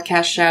last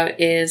podcast shout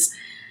is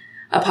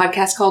a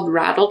podcast called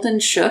Rattled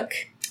and Shook.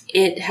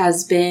 It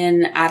has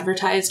been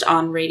advertised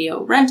on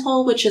Radio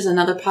Rental, which is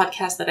another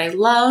podcast that I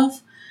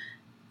love.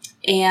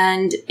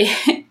 And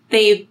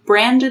they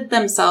branded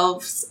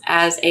themselves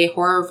as a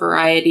horror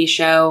variety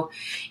show.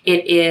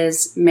 It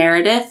is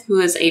Meredith, who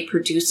is a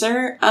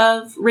producer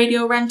of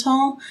Radio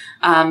Rental.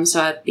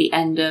 So at the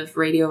end of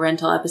Radio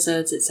Rental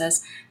episodes, it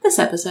says, this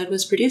episode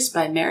was produced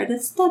by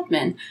Meredith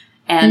Stedman,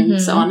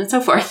 and so on and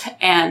so forth.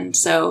 And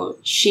so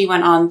she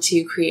went on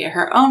to create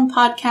her own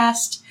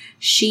podcast.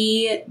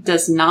 She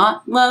does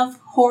not love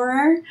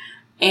horror,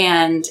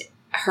 and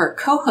her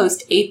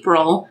co-host,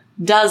 April,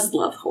 does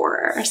love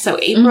horror. So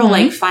April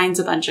like finds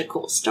a bunch of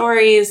cool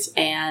stories,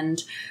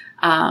 and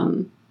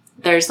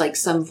there's like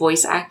some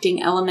voice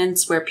acting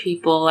elements where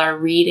people are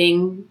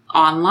reading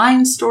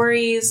online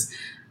stories.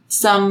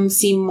 Some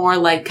seem more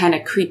like kind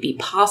of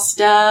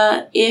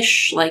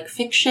creepypasta-ish, like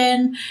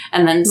fiction,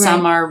 and then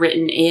some are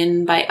written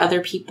in by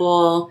other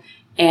people.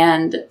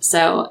 And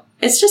so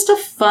it's just a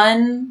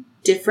fun,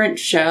 different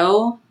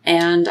show,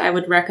 and I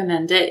would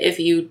recommend it if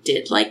you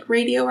did like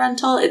Radio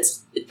Rental.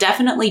 It's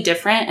definitely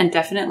different and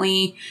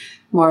definitely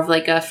more of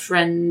like a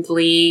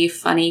friendly,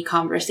 funny,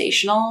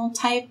 conversational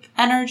type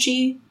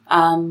energy.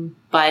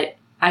 But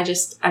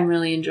I'm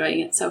really enjoying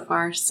it so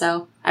far.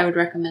 So I would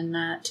recommend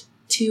that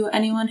to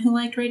anyone who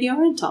liked Radio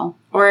Rental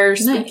or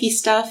spooky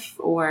stuff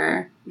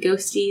or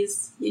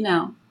ghosties, you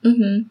know.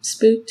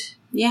 Spooked.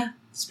 Yeah.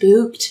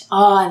 Spooked.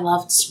 Oh, I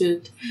loved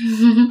Spooked.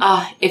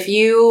 If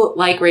you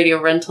like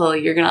Radio Rental,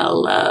 you're gonna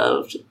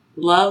love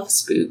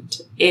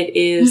Spooked. It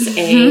is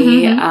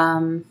a,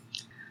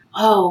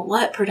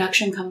 what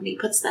production company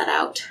puts that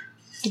out?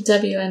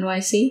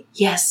 WNYC?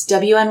 Yes,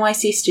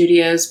 WNYC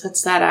Studios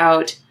puts that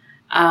out.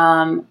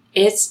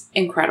 It's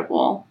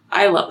incredible.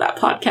 I love that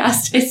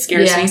podcast. It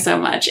scares me so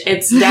much.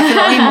 It's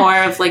definitely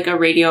more of like a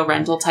Radio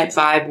Rental type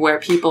vibe where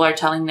people are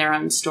telling their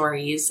own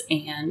stories,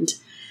 and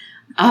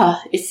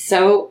it's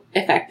so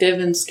effective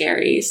and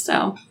scary.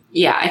 So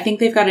yeah, I think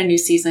they've got a new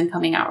season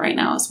coming out right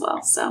now as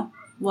well. So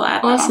we'll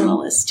add that on the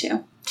list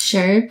too.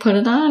 Sure, put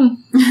it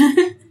on.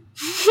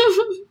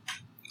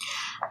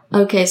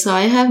 Okay, so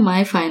I have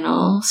my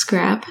final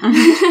scrap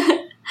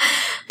that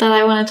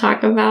I want to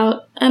talk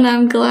about, and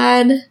I'm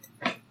glad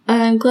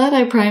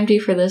I primed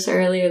you for this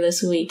earlier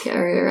this week,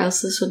 or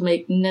else this would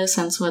make no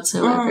sense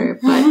whatsoever.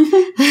 But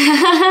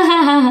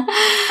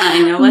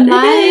I know what it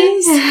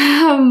is.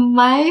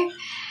 My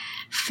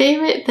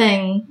favorite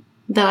thing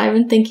that I've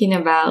been thinking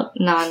about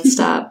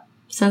nonstop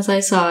since I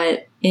saw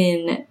it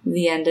in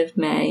the end of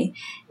May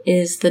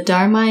is the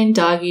Darmine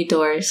Doggy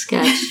Door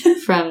sketch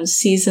from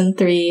season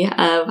 3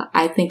 of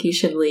I Think You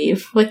Should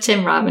Leave with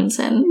Tim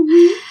Robinson.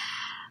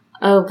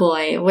 Oh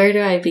boy, where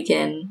do I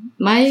begin?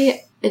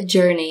 My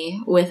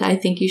journey with I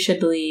Think You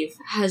Should Leave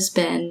has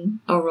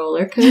been a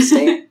roller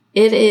coaster.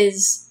 It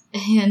is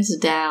hands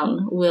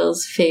down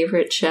Will's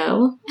favorite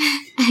show.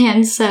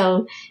 And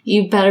so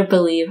you better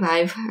believe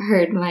I've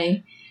heard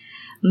my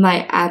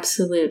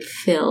absolute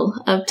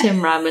fill of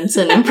Tim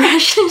Robinson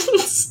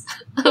impressions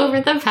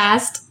over the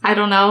past,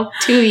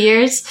 2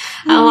 years.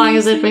 How long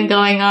has it been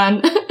going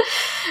on?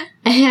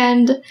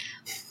 And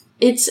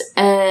it's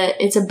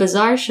a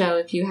bizarre show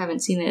if you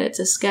haven't seen it. It's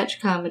a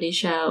sketch comedy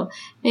show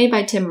made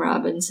by Tim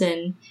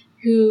Robinson,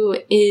 who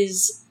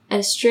is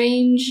a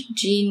strange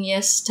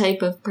genius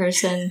type of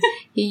person.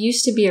 He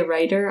used to be a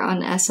writer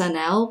on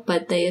SNL,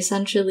 but they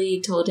essentially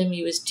told him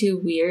he was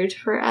too weird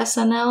for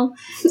SNL.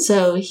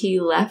 So he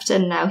left,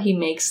 and now he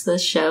makes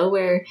this show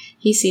where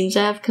he seems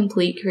to have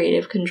complete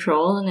creative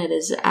control, and it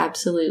is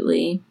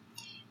absolutely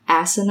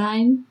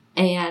asinine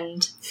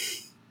and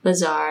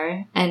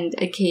bizarre and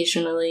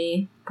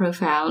occasionally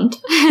profound.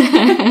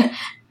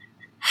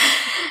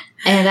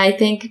 And I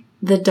think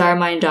the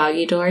Darmine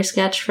Doggy Door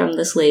sketch from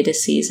this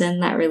latest season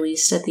that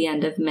released at the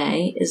end of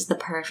May is the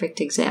perfect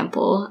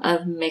example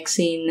of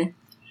mixing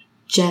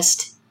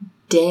just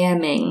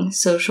damning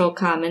social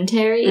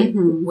commentary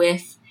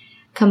with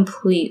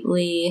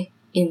completely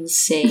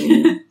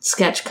insane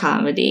sketch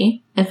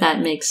comedy, if that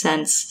makes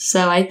sense.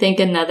 So I think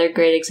another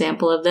great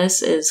example of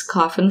this is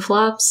Coffin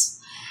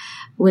Flops,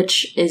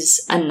 which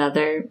is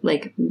another,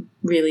 like,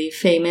 really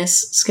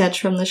famous sketch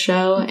from the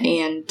show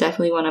and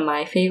definitely one of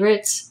my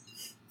favorites.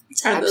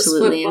 It's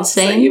absolutely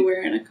insane. That you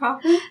wear in a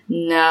coffin?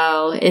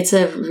 No, it's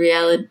a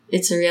reality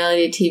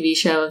TV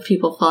show of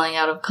people falling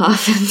out of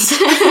coffins.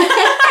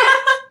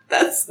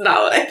 That's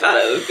not what I thought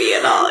it would be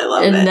at all. I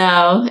love it.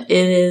 No,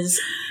 it is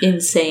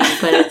insane,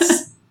 but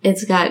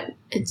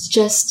it's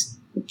just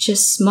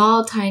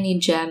small, tiny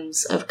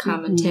gems of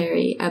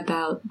commentary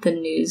about the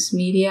news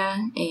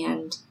media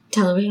and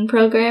television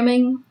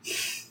programming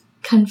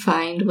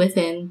confined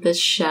within this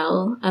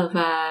shell of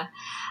a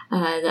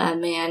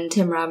man,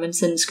 Tim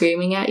Robinson,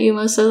 screaming at you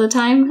most of the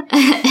time.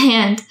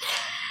 And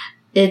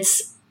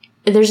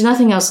there's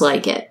nothing else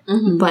like it,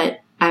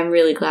 but I'm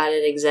really glad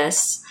it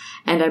exists.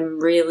 And I'm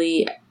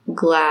really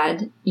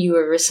glad you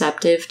were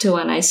receptive to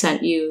when I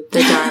sent you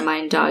the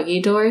Darmine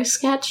Doggy Door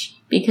sketch,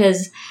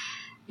 because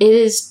it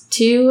is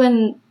 2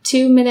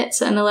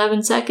 minutes and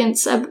 11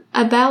 seconds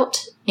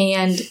about,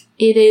 and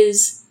it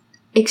is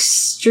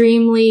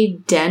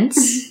extremely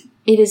dense.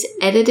 It is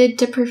edited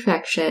to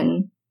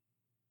perfection.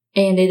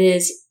 And it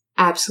is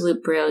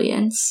absolute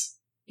brilliance.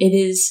 It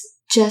is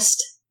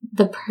just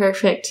the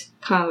perfect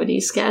comedy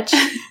sketch.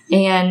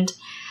 And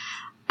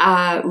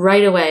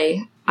right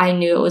away, I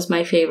knew it was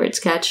my favorite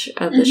sketch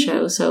of the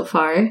show so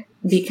far,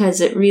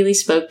 because it really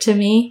spoke to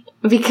me.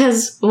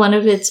 Because one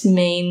of its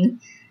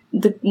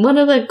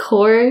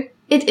core,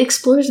 it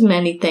explores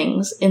many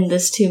things in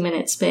this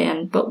 2-minute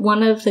span, but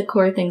one of the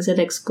core things it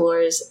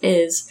explores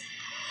is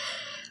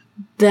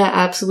the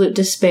absolute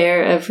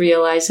despair of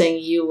realizing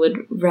you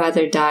would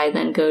rather die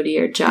than go to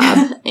your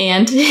job.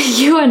 And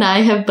you and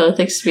I have both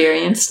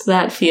experienced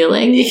that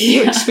feeling. Yeah.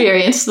 You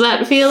experienced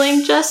that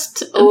feeling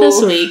just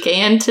this week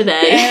and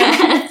today.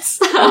 And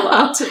a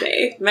lot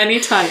today. Many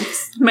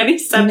times. Many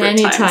times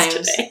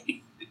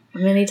today.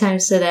 Many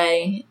times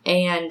today.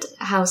 And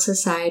how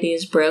society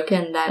is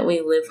broken that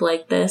we live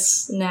like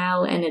this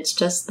now, and it's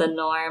just the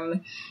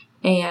norm.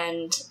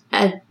 And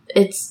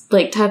it's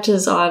like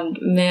touches on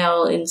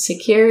male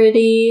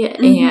insecurity,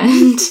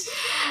 and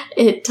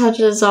it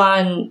touches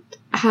on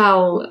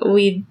how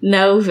we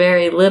know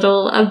very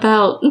little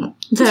about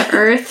the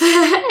earth.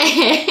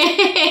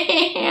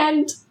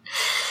 And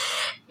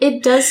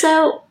it does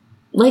so,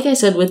 like I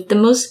said, with the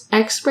most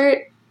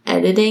expert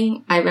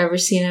editing I've ever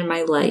seen in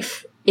my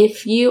life.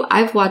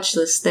 I've watched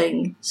this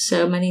thing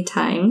so many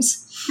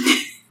times.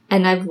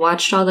 And I've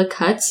watched all the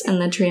cuts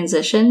and the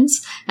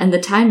transitions and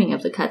the timing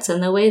of the cuts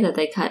and the way that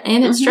they cut.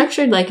 And it's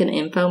structured like an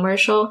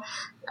infomercial.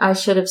 I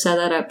should have said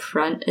that up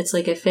front. It's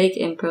like a fake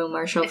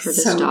infomercial for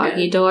this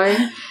doggy door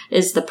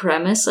is the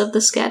premise of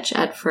the sketch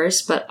at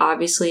first. But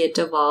obviously it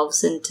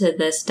devolves into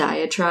this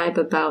diatribe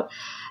about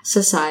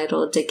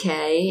societal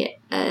decay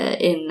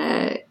in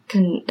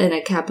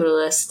a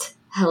capitalist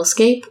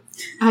hellscape,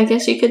 I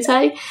guess you could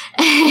say.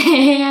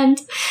 And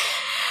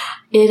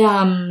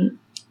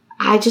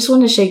I just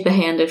want to shake the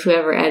hand of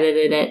whoever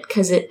edited it,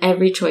 because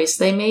every choice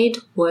they made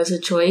was a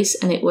choice,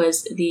 and it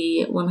was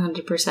the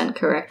 100%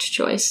 correct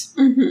choice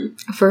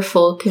for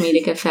full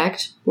comedic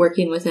effect,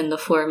 working within the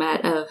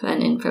format of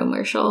an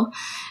infomercial.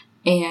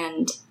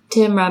 And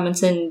Tim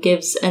Robinson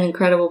gives an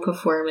incredible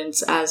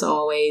performance, as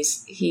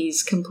always.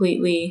 He's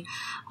completely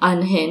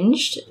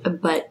unhinged,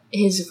 but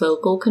his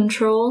vocal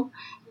control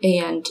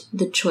and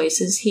the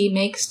choices he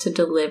makes to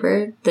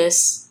deliver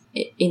this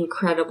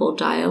incredible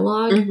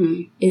dialogue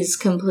is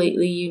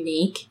completely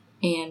unique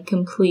and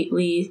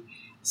completely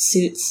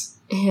suits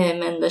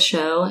him and the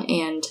show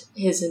and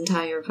his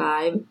entire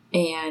vibe.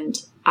 And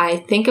I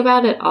think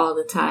about it all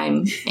the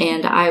time,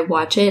 and I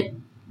watch it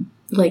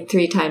like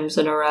 3 times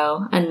in a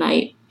row a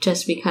night,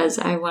 just because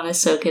I want to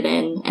soak it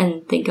in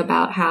and think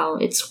about how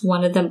it's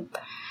one of the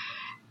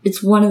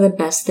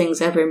best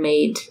things ever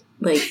made,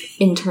 like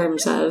in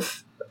terms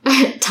of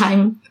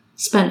time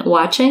spent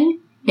watching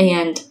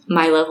and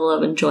my level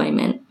of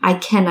enjoyment. I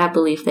cannot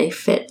believe they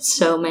fit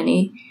so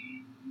many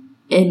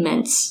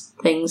immense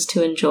things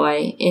to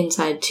enjoy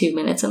inside 2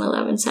 minutes and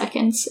 11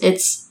 seconds.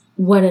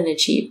 What an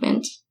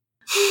achievement.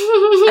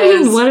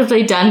 What have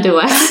they done to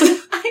us?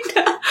 I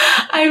know.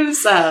 I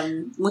was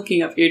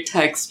looking up your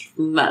text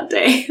from that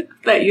day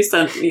that you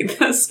sent me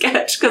the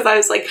sketch, because I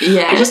was like,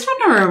 I just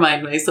want to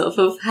remind myself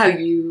of how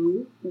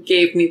you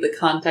gave me the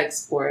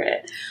context for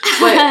it.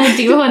 But,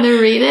 do you want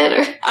to read it?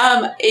 Or?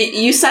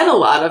 You said a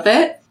lot of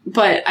it,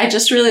 but I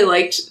just really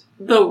liked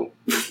the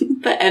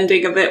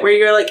ending of it where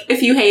you're like,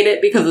 if you hate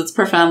it because it's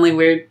profoundly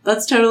weird,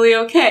 that's totally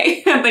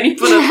okay. And then you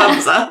put a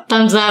thumbs up.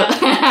 Thumbs up.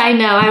 I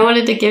know. I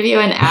wanted to give you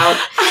an out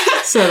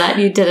so that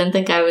you didn't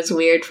think I was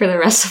weird for the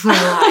rest of our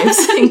lives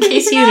in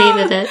case you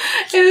hated it.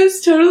 It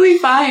was totally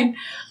fine.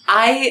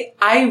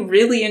 I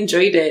really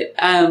enjoyed it.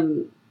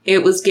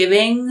 It was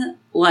giving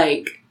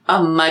like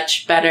a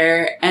much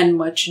better and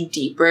much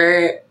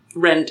deeper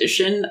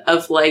rendition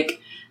of like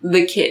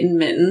the Kitten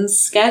Mittens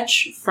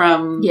sketch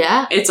from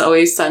It's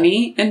Always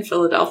Sunny in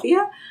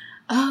Philadelphia.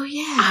 Oh,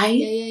 yeah.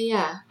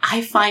 Yeah.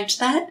 I find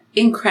that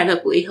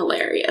incredibly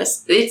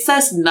hilarious. It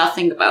says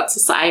nothing about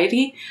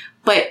society,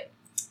 but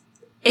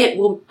it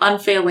will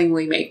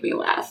unfailingly make me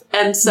laugh.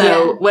 And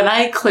so when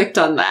I clicked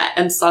on that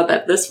and saw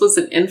that this was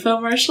an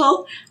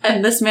infomercial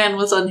and this man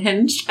was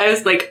unhinged, I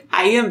was like,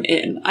 I am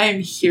in. I am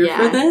here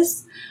for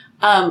this.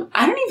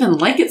 I don't even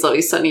like It's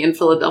Always Sunny in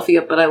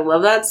Philadelphia, but I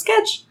love that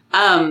sketch.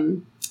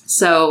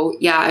 So,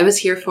 yeah, I was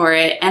here for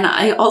it. And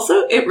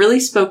it really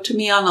spoke to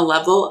me on a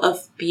level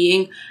of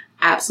being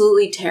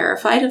absolutely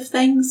terrified of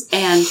things.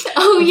 And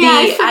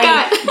I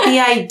forgot. The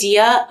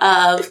idea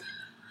of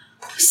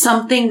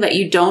something that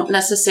you don't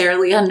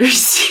necessarily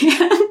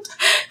understand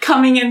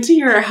coming into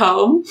your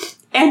home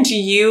and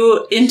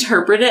you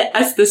interpret it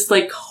as this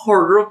like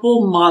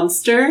horrible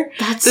monster.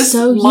 That's this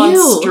so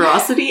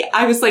monstrosity. You.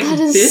 I was like,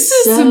 this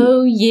is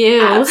so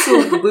you.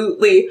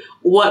 Absolutely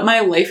what my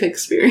life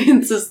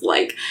experience is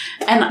like.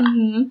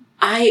 And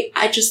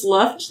I just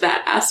loved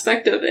that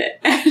aspect of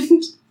it.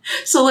 And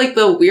so like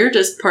the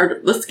weirdest part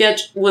of the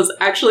sketch was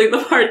actually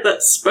the part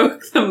that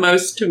spoke the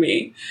most to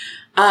me.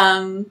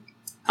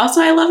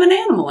 Also, I love an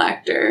animal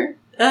actor.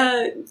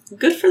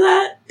 Good for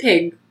that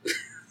pig.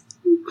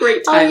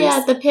 Great times. Oh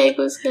yeah, the pig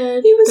was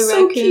good. He was the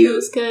so raccoon cute.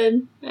 was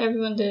good.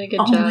 Everyone did a good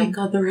job. Oh my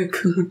god, the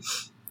raccoon.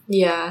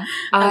 Yeah.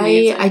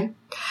 I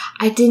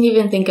didn't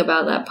even think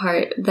about that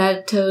part.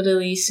 That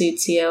totally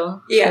suits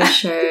you. For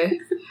sure.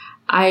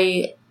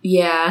 I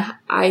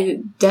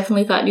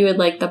definitely thought you would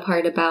like the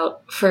part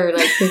about, for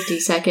like 50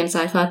 seconds,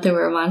 I thought there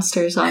were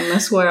monsters on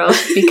this world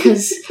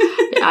because,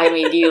 I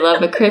mean, you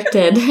love a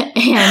cryptid. And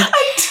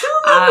I do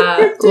love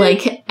a cryptid.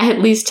 like at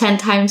least 10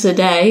 times a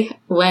day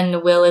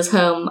when Will is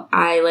home,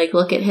 I like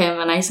look at him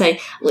and I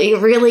say, we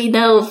really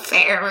know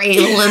very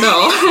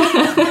little.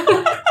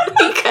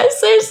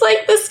 Because there's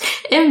like this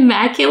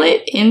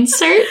immaculate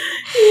insert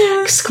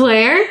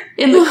square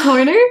in the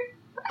corner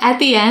at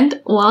the end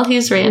while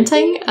he's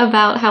ranting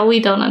about how we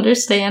don't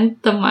understand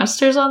the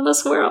monsters on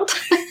this world.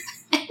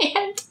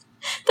 And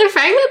the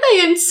fact that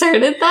they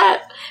inserted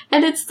that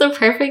and it's the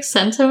perfect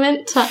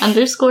sentiment to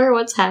underscore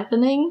what's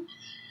happening,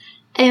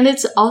 and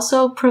it's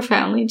also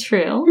profoundly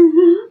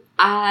true.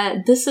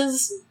 This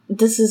is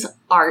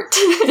art.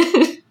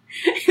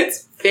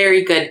 It's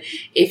very good.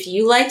 If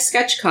you like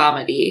sketch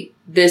comedy,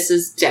 this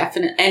is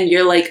definite, and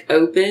you're like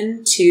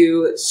open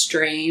to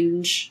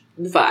strange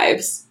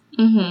vibes.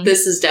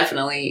 This is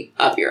definitely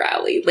up your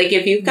alley. Like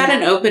if you've got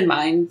an open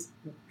mind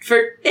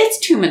it's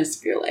 2 minutes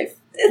of your life.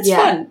 It's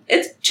fun.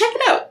 Check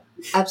it out.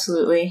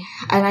 Absolutely.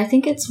 And I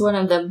think it's one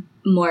of the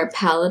more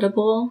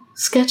palatable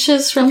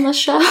sketches from the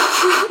show.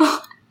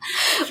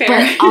 Fair.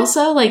 But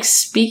also, like,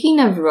 speaking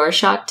of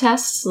Rorschach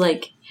tests,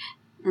 like,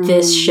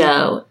 this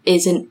show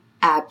is an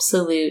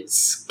absolute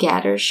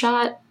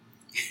scattershot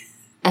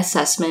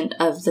assessment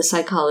of the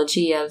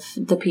psychology of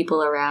the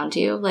people around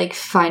you. Like,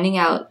 finding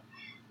out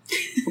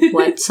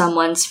what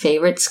someone's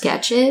favorite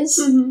sketch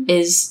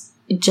is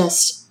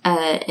just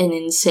an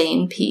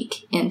insane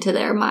peek into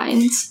their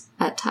minds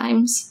at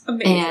times.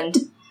 Amazing.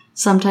 And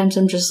sometimes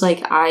I'm just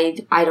like,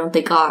 I don't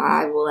think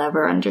I will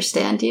ever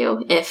understand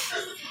you if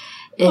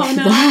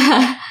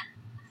I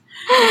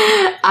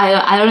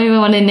don't even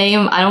want to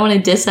I don't want to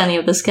diss any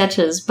of the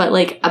sketches, but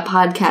like a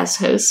podcast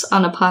host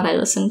on a pod I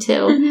listened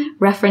to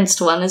referenced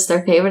one as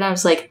their favorite. I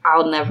was like,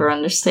 I'll never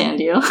understand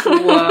you.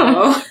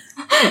 Whoa.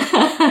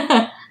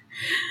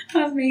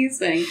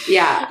 Amazing.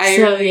 Yeah, I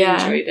really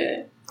enjoyed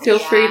it. Feel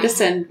free to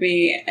send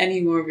me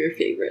any more of your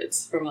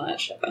favorites from that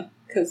show.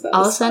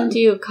 I'll send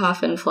you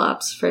coffin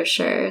flops for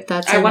sure.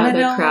 That's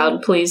another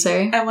crowd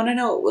pleaser. I want to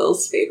know what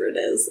Will's favorite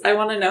is. I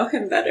want to know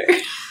him better.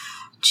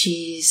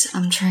 Jeez,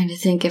 I'm trying to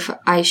think if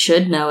I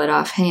should know it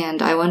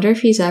offhand. I wonder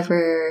if he's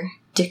ever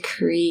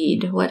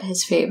decreed what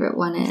his favorite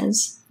one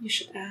is. You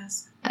should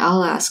ask.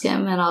 I'll ask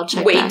him and I'll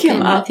check back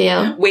in with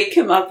you. Wake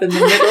him up in the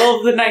middle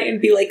of the night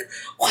and be like,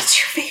 what's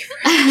your favorite?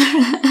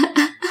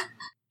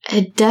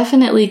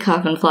 Definitely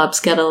Coffin Flops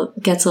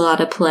gets a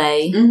lot of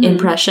play,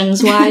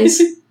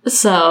 impressions-wise.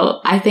 So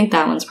I think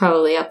that one's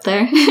probably up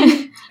there.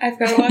 I've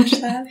got to watch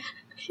that.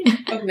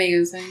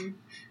 Amazing.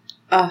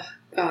 Oh,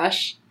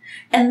 gosh.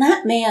 And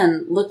that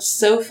man looks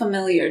so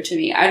familiar to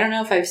me. I don't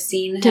know if I've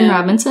seen him. Tim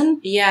Robinson?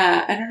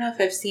 Yeah, I don't know if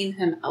I've seen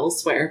him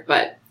elsewhere,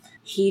 but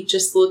he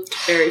just looked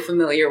very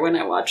familiar when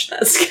I watched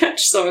that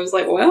sketch. So I was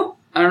like, well,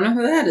 I don't know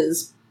who that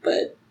is,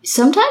 but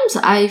sometimes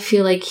I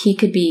feel like he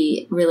could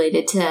be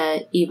related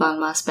to Yvonne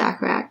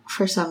Moss-Bachrach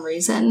for some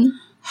reason.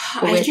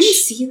 I can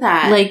see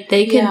that. Like,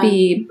 they could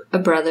be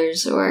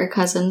brothers or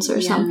cousins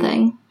or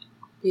something.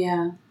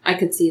 Yeah, I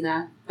could see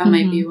that. That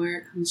might be where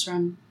it comes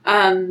from.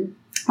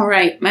 All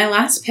right, my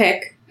last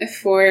pick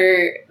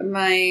for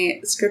my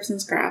Scrips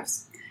and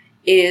Scraps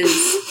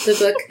is the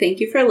book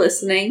Thank You for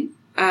Listening,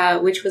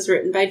 which was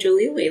written by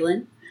Julia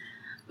Whelan.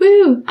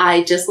 Woo!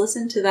 I just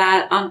listened to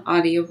that on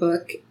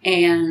audiobook,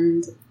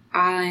 and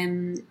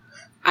I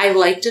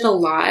liked it a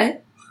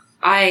lot.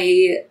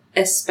 I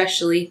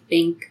especially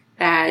think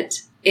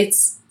that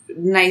it's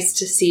nice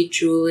to see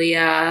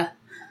Julia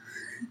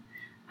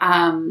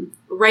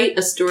write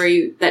a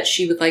story that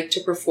she would like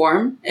to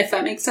perform, if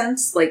that makes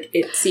sense. Like,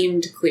 it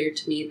seemed clear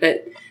to me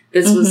that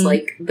this was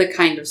like the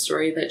kind of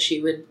story that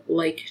she would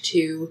like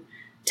to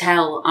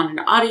tell on an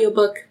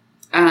audiobook.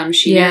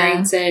 She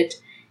narrates it.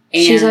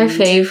 And she's our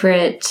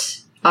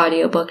favorite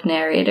audiobook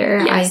narrator.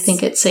 Yes. I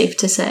think it's safe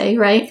to say,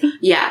 right?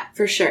 Yeah,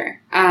 for sure.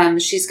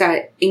 She's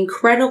got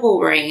incredible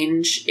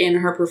range in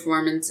her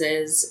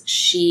performances.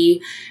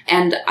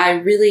 And I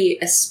really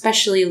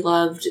especially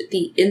loved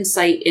the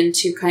insight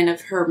into kind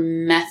of her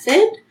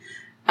method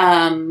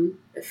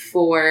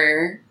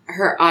for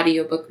her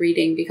audiobook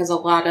reading, because a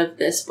lot of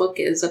this book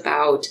is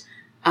about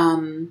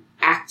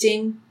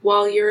acting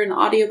while you're an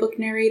audiobook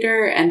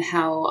narrator, and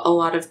how a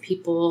lot of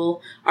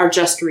people are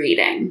just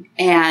reading,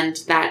 and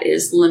that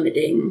is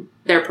limiting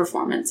their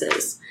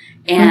performances.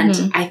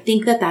 And I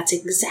think that that's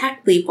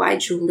exactly why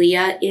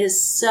Julia is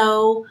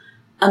so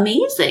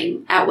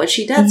amazing at what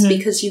she does,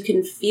 because you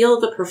can feel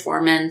the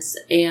performance,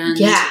 and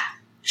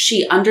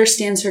she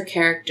understands her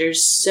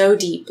characters so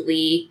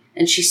deeply,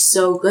 and she's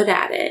so good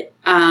at it.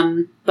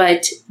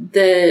 But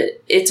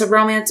it's a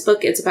romance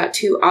book. It's about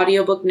two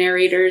audiobook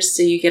narrators,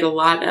 so you get a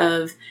lot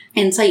of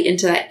insight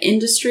into that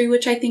industry,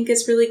 which I think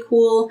is really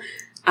cool.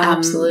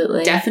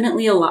 Absolutely.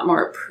 Definitely a lot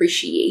more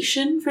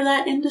appreciation for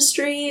that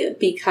industry,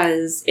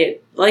 because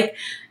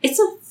it's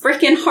a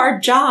freaking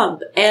hard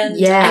job.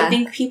 And I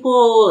think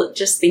people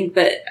just think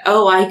that,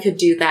 oh, I could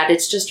do that.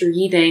 It's just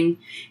reading.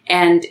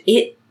 And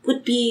it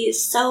would be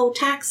so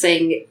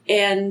taxing.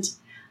 And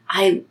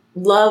I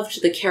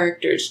loved the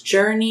character's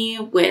journey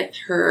with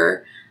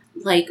her,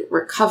 like,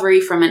 recovery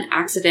from an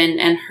accident,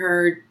 and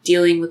her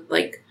dealing with,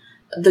 like,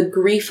 the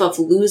grief of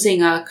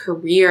losing a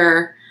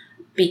career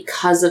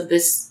because of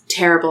this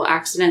terrible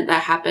accident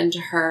that happened to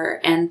her.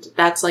 And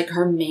that's, like,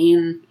 her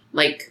main,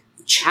 like,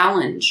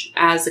 challenge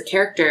as a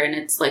character. And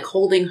it's, like,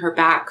 holding her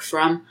back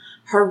from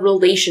her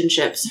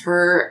relationships,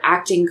 her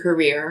acting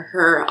career,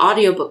 her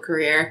audiobook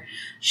career.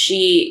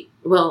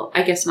 Well,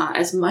 I guess not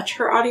as much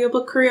her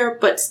audiobook career,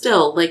 but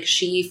still, like,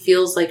 she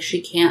feels like she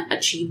can't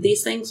achieve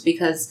these things,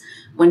 because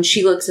when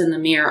she looks in the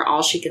mirror,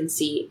 all she can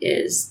see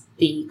is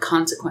the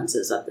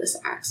consequences of this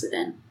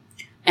accident.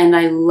 And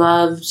I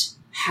loved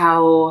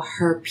how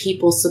her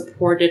people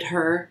supported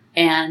her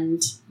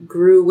and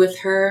grew with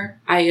her.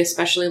 I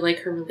especially like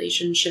her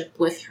relationship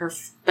with her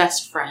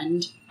best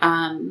friend,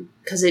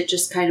 because it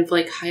just kind of,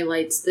 like,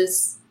 highlights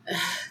this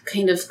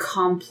kind of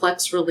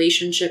complex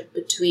relationship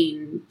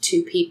between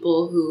two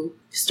people who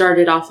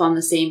started off on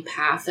the same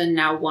path, and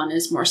now one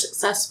is more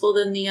successful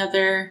than the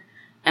other.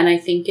 And I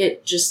think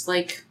it just,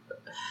 like,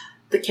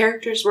 the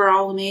characters were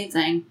all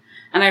amazing,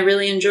 and I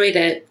really enjoyed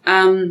it.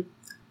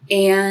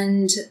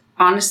 And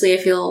honestly, I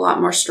feel a lot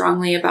more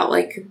strongly about,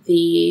 like,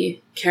 the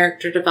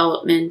character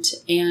development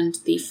and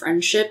the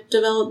friendship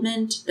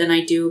development than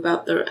I do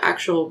about the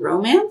actual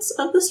romance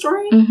of the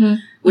story,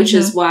 which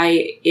is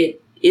why it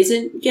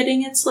isn't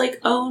getting its, like,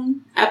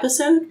 own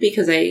episode,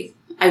 because I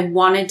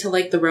wanted to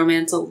like the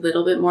romance a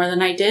little bit more than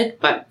I did.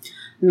 But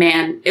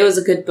man, it was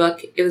a good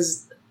book. It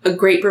was a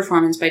great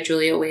performance by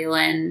Julia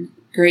Whelan.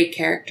 Great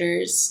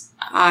characters.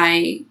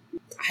 I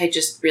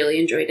just really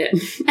enjoyed it.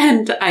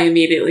 And I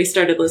immediately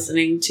started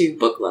listening to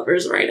Book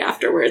Lovers right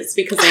afterwards,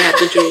 because I had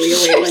the Julia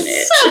Whelan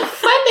itch. So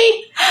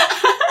funny.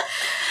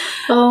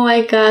 Oh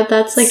my god,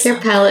 that's like your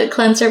palate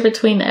cleanser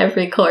between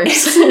every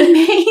course. It's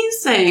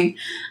amazing.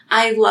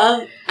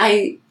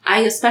 I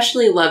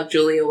especially love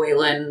Julia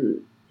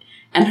Whelan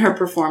and her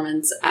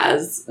performance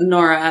as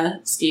Nora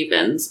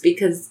Stevens,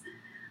 because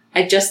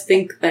I just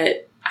think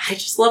that I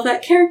just love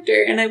that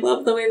character, and I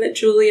love the way that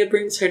Julia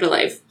brings her to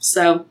life.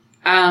 So,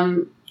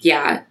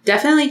 yeah,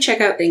 definitely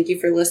check out Thank You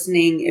for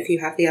Listening if you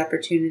have the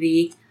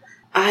opportunity.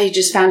 I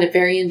just found it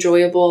very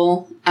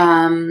enjoyable.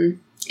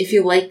 If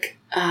you like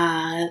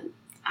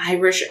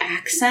Irish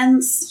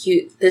accents,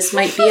 this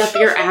might be up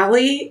your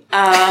alley.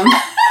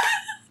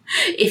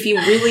 If you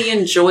really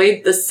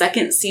enjoyed the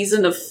second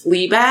season of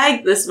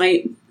Fleabag, this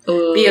might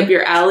be up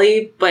your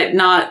alley, but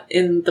not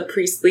in the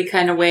priestly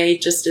kind of way,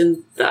 just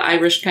in the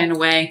Irish kind of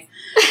way.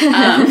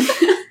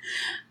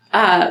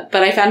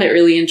 But I found it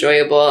really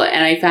enjoyable,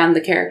 and I found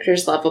the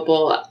characters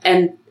lovable.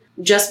 And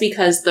just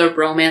because the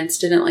romance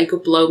didn't, like,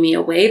 blow me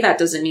away, that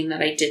doesn't mean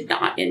that I did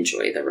not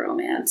enjoy the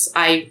romance.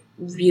 I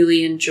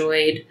really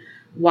enjoyed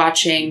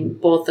watching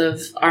both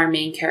of our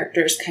main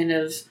characters kind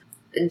of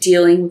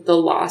dealing with the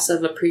loss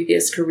of a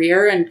previous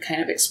career and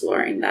kind of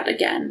exploring that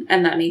again.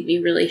 And that made me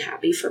really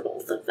happy for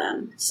both of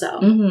them.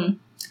 So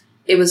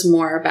it was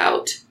more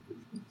about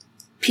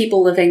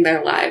people living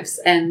their lives.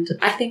 And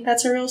I think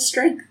that's a real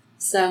strength.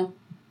 So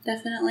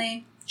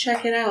definitely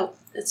check it out.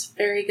 It's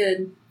very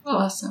good.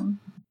 Awesome.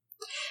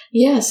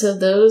 Yeah, so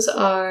those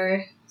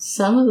are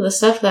some of the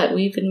stuff that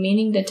we've been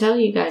meaning to tell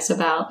you guys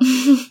about.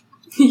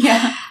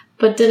 Yeah.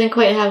 But didn't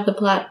quite have the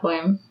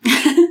platform.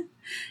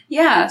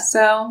 Yeah,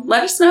 so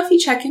let us know if you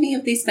check any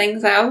of these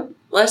things out.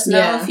 Let us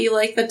know if you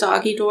like the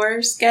doggy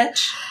door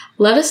sketch.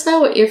 Let us know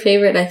what your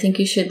favorite I Think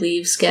You Should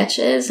Leave sketch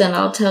is, and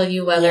I'll tell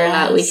you whether or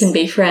not we can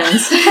be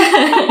friends.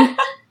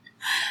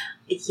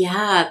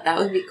 Yeah, that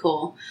would be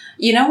cool.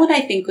 You know what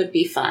I think would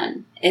be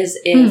fun is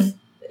if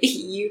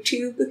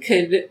YouTube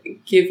could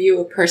give you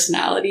a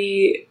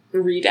personality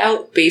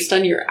readout based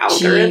on your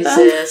algorithm.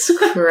 Jesus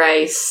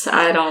Christ.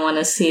 I don't want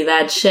to see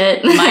that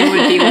shit. Mine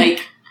would be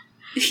like,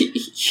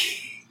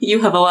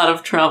 you have a lot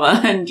of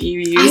trauma and you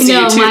use I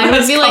know, YouTube mine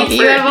would as be comfort. like,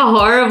 you have a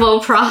horrible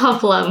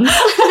problem.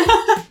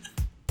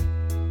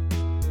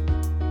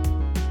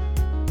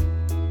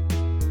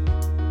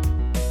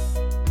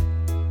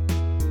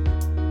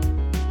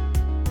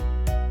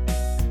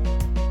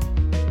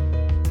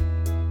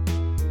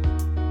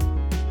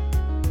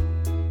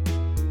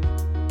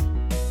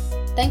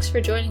 Thanks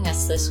for joining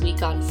us this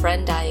week on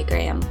Friend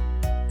Diagram.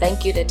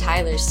 Thank you to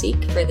Tyler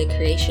Seek for the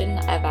creation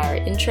of our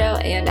intro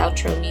and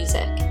outro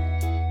music.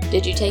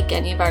 Did you take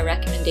any of our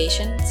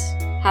recommendations?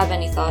 Have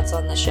any thoughts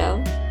on the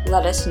show?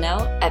 Let us know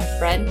at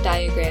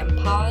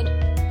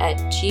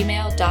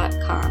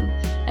frienddiagrampod@gmail.com,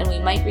 and we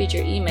might read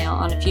your email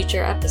on a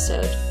future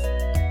episode.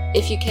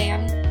 If you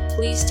can,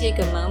 please take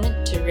a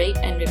moment to rate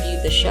and review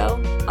the show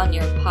on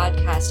your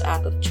podcast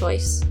app of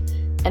choice,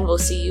 and we'll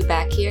see you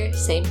back here,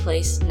 same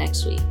place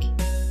next week.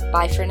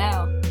 Bye for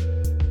now.